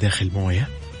 حديده داخل مويه؟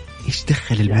 ايش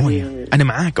دخل المويه؟ يعني انا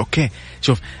معاك اوكي.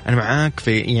 شوف انا معاك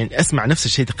في يعني اسمع نفس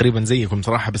الشيء تقريبا زيكم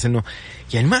صراحه، بس انه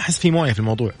يعني ما احس في مويه في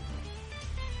الموضوع.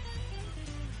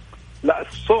 لا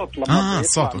الصوت لما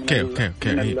الصوت اوكي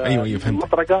ايوه فهمت.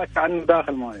 المطرقه كأنه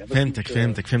داخل مويه.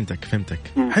 فهمتك.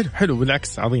 حلو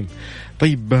بالعكس عظيم.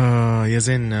 طيب يا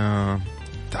زين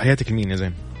تحياتك لمين يا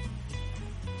زين؟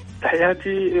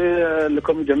 تحياتي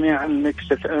لكم جميعا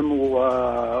ميكس اف ام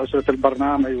وأسرة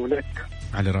البرنامج ولك.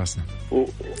 على راسنا.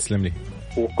 تسلم لي.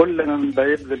 وكلنا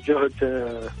بيبذل جهد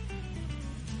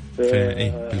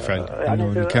بالفعل يعني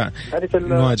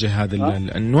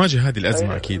نواجه هذه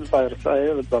الأزمة أكيد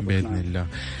بإذن الله.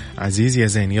 عزيزي يا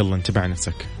زين يلا انتبه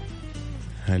نفسك.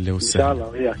 هلا وسهلا. إن شاء الله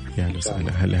وياك. يا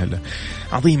وسهلا. هلا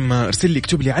عظيم. ارسل لي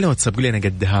اكتب لي على واتساب قول لي أنا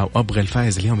قدها وأبغى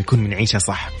الفائز اليوم يكون من عيشها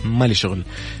صح، مالي شغل.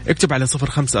 اكتب على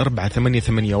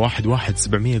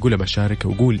 0548811700 قول بشارك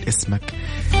وقول اسمك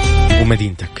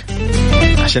ومدينتك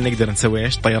عشان نقدر نسوي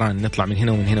ايش طيران، نطلع من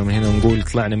هنا ومن هنا ومن هنا ونقول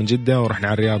طلعنا من جدة ورحنا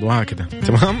على الرياض وهكذا.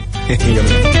 تمام.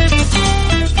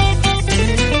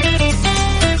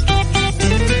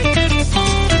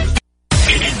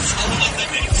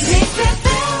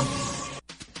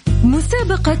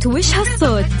 مسابقة وش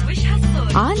هالصوت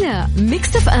على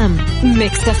ميكس اف ام.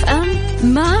 ميكس اف ام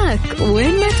معك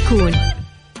وين ما تكون.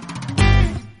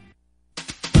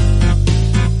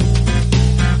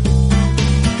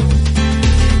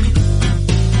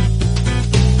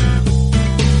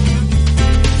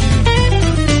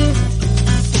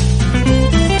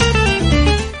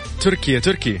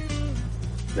 تركي.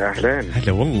 يا أهلين.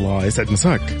 هلا والله يسعد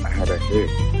مساك. أهلا فيك.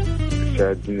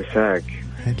 يسعد مساك.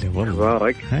 هلا والله.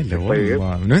 أخبارك؟ هلا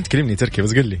والله. من وين تكلمني تركي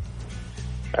بس قل لي؟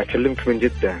 أكلمك من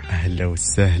جدة. أهلا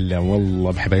وسهلا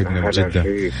والله بحبايبنا من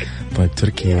جدة. طيب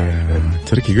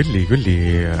تركي قل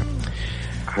لي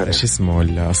ايش اسمه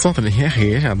الصوت اللي يا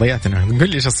أخي ضيعتنا. قل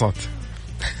لي ايش الصوت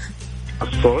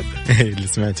اللي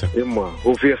سمعته؟ يما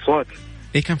هو في أصوات.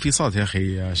 إيه كان في صوت يا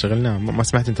أخي شغلناه. ما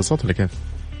سمعت أنت صوت ولا كيف؟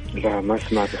 لا ما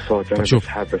سمعت الصوت. أنا بس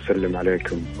حاب أسلم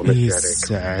عليكم.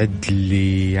 يسعد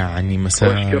لي يعني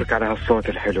مساء. أشكرك على هالصوت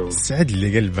الحلو. يسعد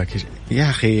لي قلبك يا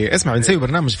أخي. اسمع بنسوي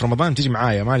برنامج في رمضان تيجي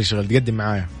معايا مالي شغل تقدم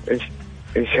معايا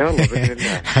إن شاء الله بإذن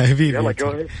الله. حبيبي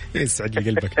يلا يسعد لي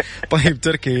قلبك. طيب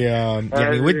تركي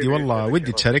يعني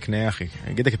ودي تشاركنا يا أخي.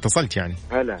 قدك اتصلت يعني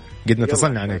هلا قدنا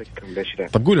اتصلنا عليك.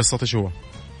 طب قول الصوت شو هو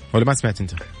ولا ما سمعت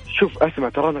أنت؟ شوف أسمع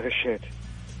ترى أنا غشيت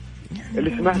اللي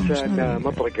سمعته أنه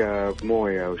مطرقة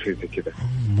بموية أو شيء زي كذا.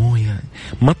 موية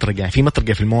مطرقة في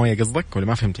مطرقة في الموية قصدك ولا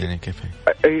ما فهمت يعني كيف؟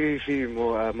 أي في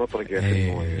مطرقة في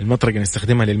الموية. المطرقة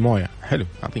نستخدمها للموية. حلو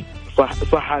عظيم.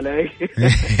 صح علي.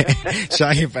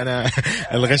 شايف أنا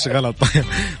الغش غلط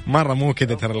مرة مو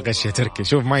كذا ترى الغش يا تركي.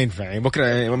 شوف ما ينفع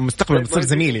بكرة مستقبلا بتصير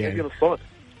زميلي يعني.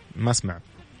 ما اسمع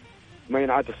ما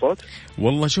ينعاد الصوت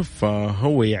والله. شوف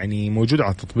هو يعني موجود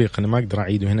على التطبيق. أنا ما أقدر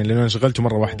أعيده هنا لأن أنا شغلته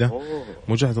مرة واحدة.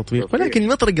 موجود على التطبيق ولكن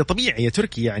المطرقة طبيعي يا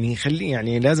تركي يعني خليه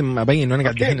يعني لازم أبين إنه أنا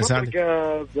قاعد الحين أساعدك.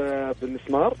 مطرقة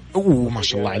بالمسمار. ما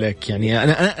شاء الله عليك يعني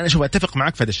أنا شوف أتفق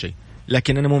معك في هذا الشيء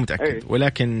لكن أنا مو متأكد.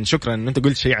 ولكن شكرا إن أنت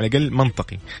قلت شيء على الأقل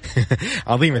منطقي.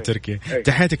 عظيمة تركي.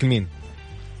 تحياتك لمين؟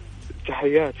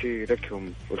 تحياتي لكم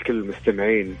ولكل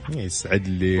المستمعين. يسعد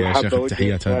لي يا شيخ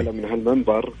التحيات هذه من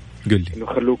هالمنبر. قل لي إنه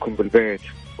خلوكم بالبيت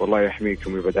والله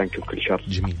يحميكم ويبعد عنكم كل شر.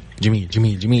 جميل جميل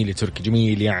جميل جميل يا تركي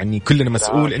جميل. يعني كلنا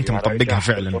مسؤول أنت مطبقها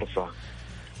فعلا.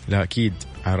 لا أكيد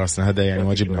على رأسنا هذا يعني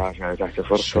واجبنا. تحت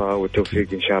فرصة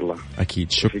والتوفيق إن شاء الله.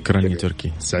 أكيد شكرا يا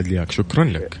تركي. سعد لي شكرا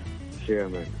لك.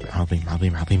 عظيم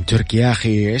عظيم عظيم تركي يا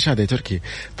أخي. إيش هذا يا تركي؟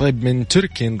 طيب من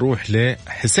تركي نروح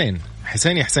لحسين.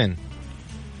 حسين يا حسين.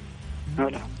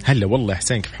 هلا والله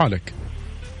حسين كيف حالك؟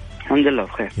 الحمد لله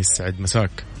بخير. يسعد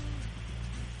مساك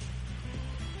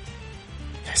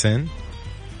حسين.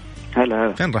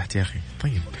 هلا فين رحت يا أخي؟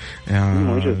 طيب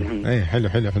موجود. ايه حلو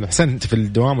حسين أنت في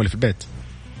الدوام ولا في البيت؟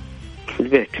 في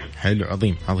البيت. حلو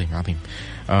عظيم عظيم عظيم.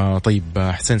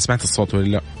 طيب حسين سمعت الصوت ولا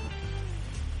لا؟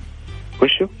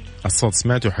 وشو الصوت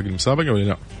سمعته حق المسابقة ولا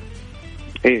لا؟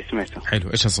 ايه سمعته.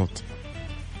 حلو. ايش الصوت؟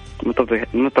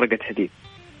 مطرقة حديد.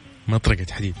 مطرقة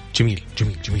حديد. جميل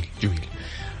جميل جميل جميل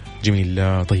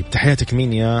جميل. طيب تحياتك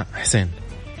مين يا حسين؟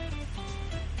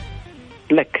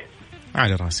 لك.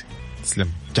 على راسي تسلم.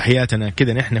 تحياتنا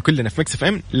كذا نحن كلنا في مكس اف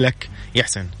ام لك يا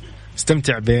حسين.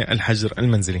 استمتع بالحجر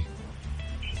المنزلي.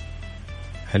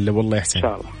 هلا والله يا حسين. ان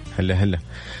شاء الله. هلا.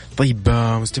 طيب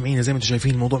مستمعين زي ما انتم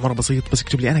شايفين الموضوع مرة بسيط. بس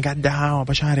اكتب لي انا قاعد دعوة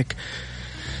وبشارك.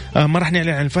 ما راح نعلن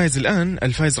عن الفائز الآن.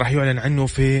 الفائز راح يعلن عنه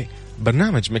في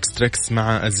برنامج ميكس تريكس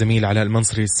مع الزميل علاء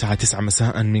المنصري الساعة 9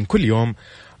 مساء من كل يوم.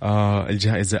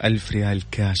 الجائزة 1000 ريال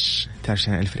كاش. تعرف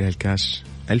يعني 1000 ريال كاش؟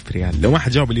 1000 ريال. لو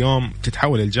واحد جاوب اليوم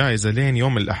تتحول الجائزة لين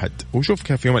يوم الأحد. وشوف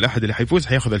كيف يوم الأحد اللي حيفوز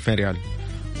حياخذ 2000 ريال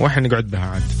واحنا نقعد بها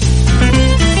عاد.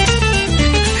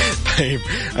 طيب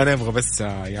أنا أبغى بس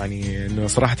يعني إنه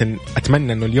صراحة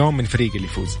أتمنى إنه اليوم من فريق اللي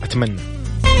يفوز. أتمنى.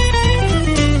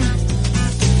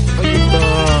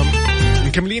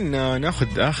 مكملين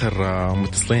ناخذ آخر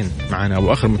متصلين معنا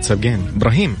أو آخر متسابقين.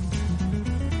 إبراهيم.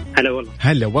 هلا والله.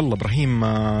 هلا والله إبراهيم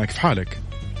كيف حالك؟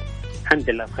 الحمد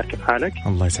لله بخير. كيف حالك؟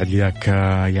 الله يسعد لي إياك.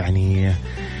 يعني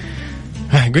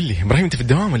قل لي إبراهيم أنت في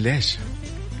الدوام ولا إيش؟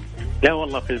 لا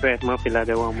والله في البيت ما في لا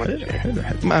دوام ولا شيء. حلو.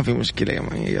 ما في مشكلة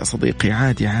يا صديقي.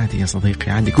 عادي يا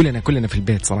صديقي عادي. كلنا في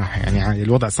البيت صراحة يعني عادي.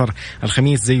 الوضع صار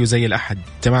الخميس زيه زي الأحد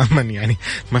تماما يعني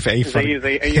ما في أي فرق.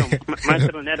 زي أي يوم ما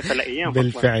نقدر نعرف الأيام.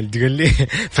 بالفعل تقول لي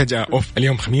فجأة أوف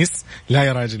اليوم خميس. لا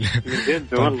يا راجل.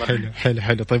 جد والله.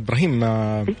 حلو. طيب إبراهيم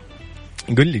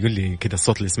قل لي كده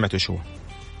الصوت اللي سمعته شو؟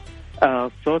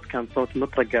 الصوت كان صوت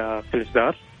مطرقة في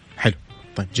الجدار. حلو.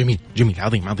 طيب جميل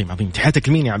عظيم. تحياتك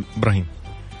لمين يا إبراهيم؟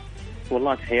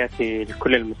 والله تحياتي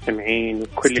لكل المستمعين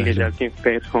وكل اللي جالسين في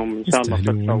بيتهم. إن شاء الله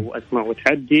تطلع وأسمع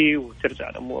وتعدي وترجع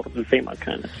الأمور زي ما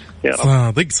كانت يا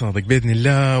رب. صادق بإذن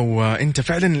الله. وأنت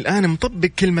فعلا الآن مطبق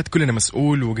كلمة كلنا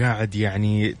مسؤول وقاعد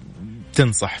يعني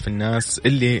تنصح في الناس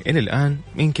اللي إلى الآن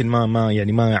يمكن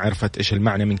ما عرفت إيش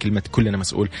المعنى من كلمة كلنا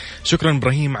مسؤول. شكرا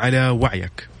إبراهيم على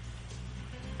وعيك.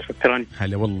 شكرا.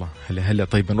 هلا والله. هلا.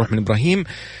 طيب نروح من إبراهيم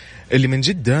اللي من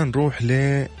جدة نروح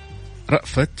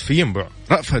لرأفت في ينبع.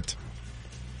 رأفت.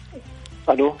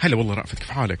 ألو. هلا والله رأفت كيف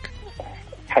حالك؟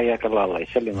 حياك الله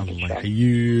يسلمك. الله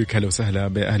يحييك. هلا وسهلا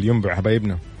بأهل ينبع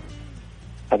حبايبنا.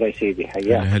 هذا يا سيدي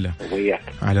حياك. هلا وياك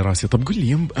على راسي. طب قل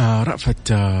لي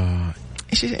رأفت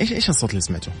ايش الصوت اللي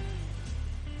سمعته؟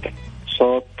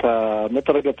 صوت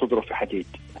مطرقة تضرب في حديد.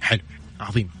 حلو،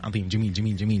 عظيم عظيم، جميل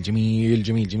جميل جميل جميل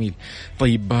جميل جميل.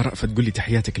 طيب رأفت قل لي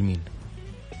تحياتك لمين؟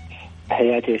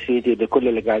 تحياتي يا سيدي لكل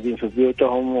اللي قاعدين في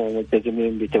بيوتهم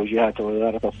وملتزمين بتوجيهات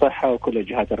وزارة الصحة وكل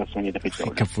الجهات الرسمية في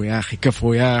الدولة. كفو يا أخي،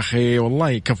 كفو يا أخي،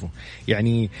 والله كفو،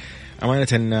 يعني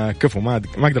أمانة كفو، ما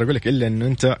أقدر أقول لك إلا إنه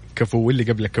أنت كفو واللي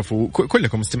قبلك كفو،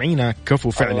 كلكم مستمعينا كفو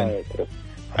فعلا.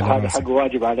 هذا حق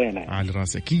واجب علينا على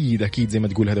الراس، أكيد زي ما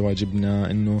تقول هذا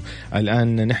واجبنا، إنه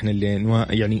الآن نحن اللي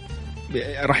يعني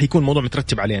راح يكون موضوع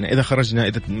مترتب علينا، إذا خرجنا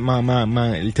إذا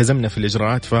ما التزمنا في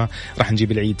الإجراءات فراح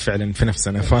نجيب العيد فعلا في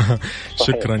نفسنا.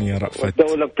 فشكرا يا رأفت.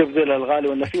 الدولة بتبذل الغالي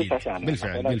والنفيس عشان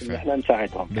بالفعل احنا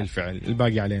نساعدهم بالفعل،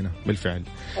 الباقي علينا بالفعل.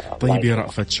 طيب يا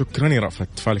رأفت، شكرا يا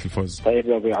رأفت، فالك الفوز. طيب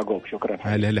يا أبو يعقوب، شكرا.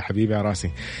 هلا حبيبي على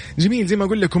راسي. جميل، زي ما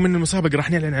أقول لكم إن المسابقة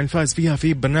راح نعلن عن الفائز فيها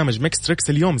في برنامج ميكس تريكس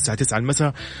اليوم الساعة 9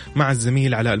 المساء مع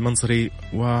الزميل علاء المنصري.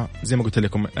 وزي ما قلت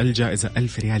لكم الجائزة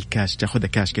 1000 ريال كاش، تأخذها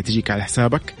كاش تجيك على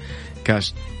حسابك،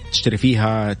 كاش تشتري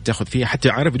فيها تاخذ فيها، حتى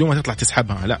عارف بدون ما تطلع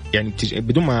تسحبها، لا يعني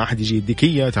بدون ما أحد يجي يديك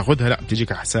هي تاخذها، لا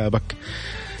بتجيك على حسابك،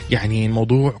 يعني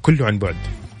الموضوع كله عن بعد.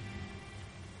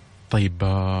 طيب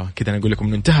كده أنا أقول لكم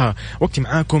إنه انتهى وقتي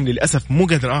معاكم للأسف، مو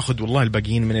قادر أخذ والله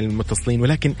الباقيين من المتصلين،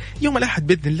 ولكن يوم الأحد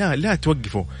بإذن الله لا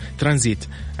توقفوا. ترانزيت،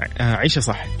 عيشة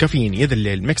صح، كافيين، يد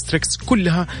الليل، ميكس تريكس،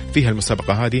 كلها فيها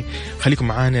المسابقة هذه. خليكم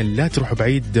معانا، لا تروحوا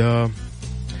بعيد.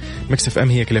 ميكس اف ام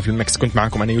هي كلها في الميكس. كنت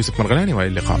معاكم أنا يوسف مرغلاني، وإلى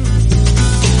اللقاء.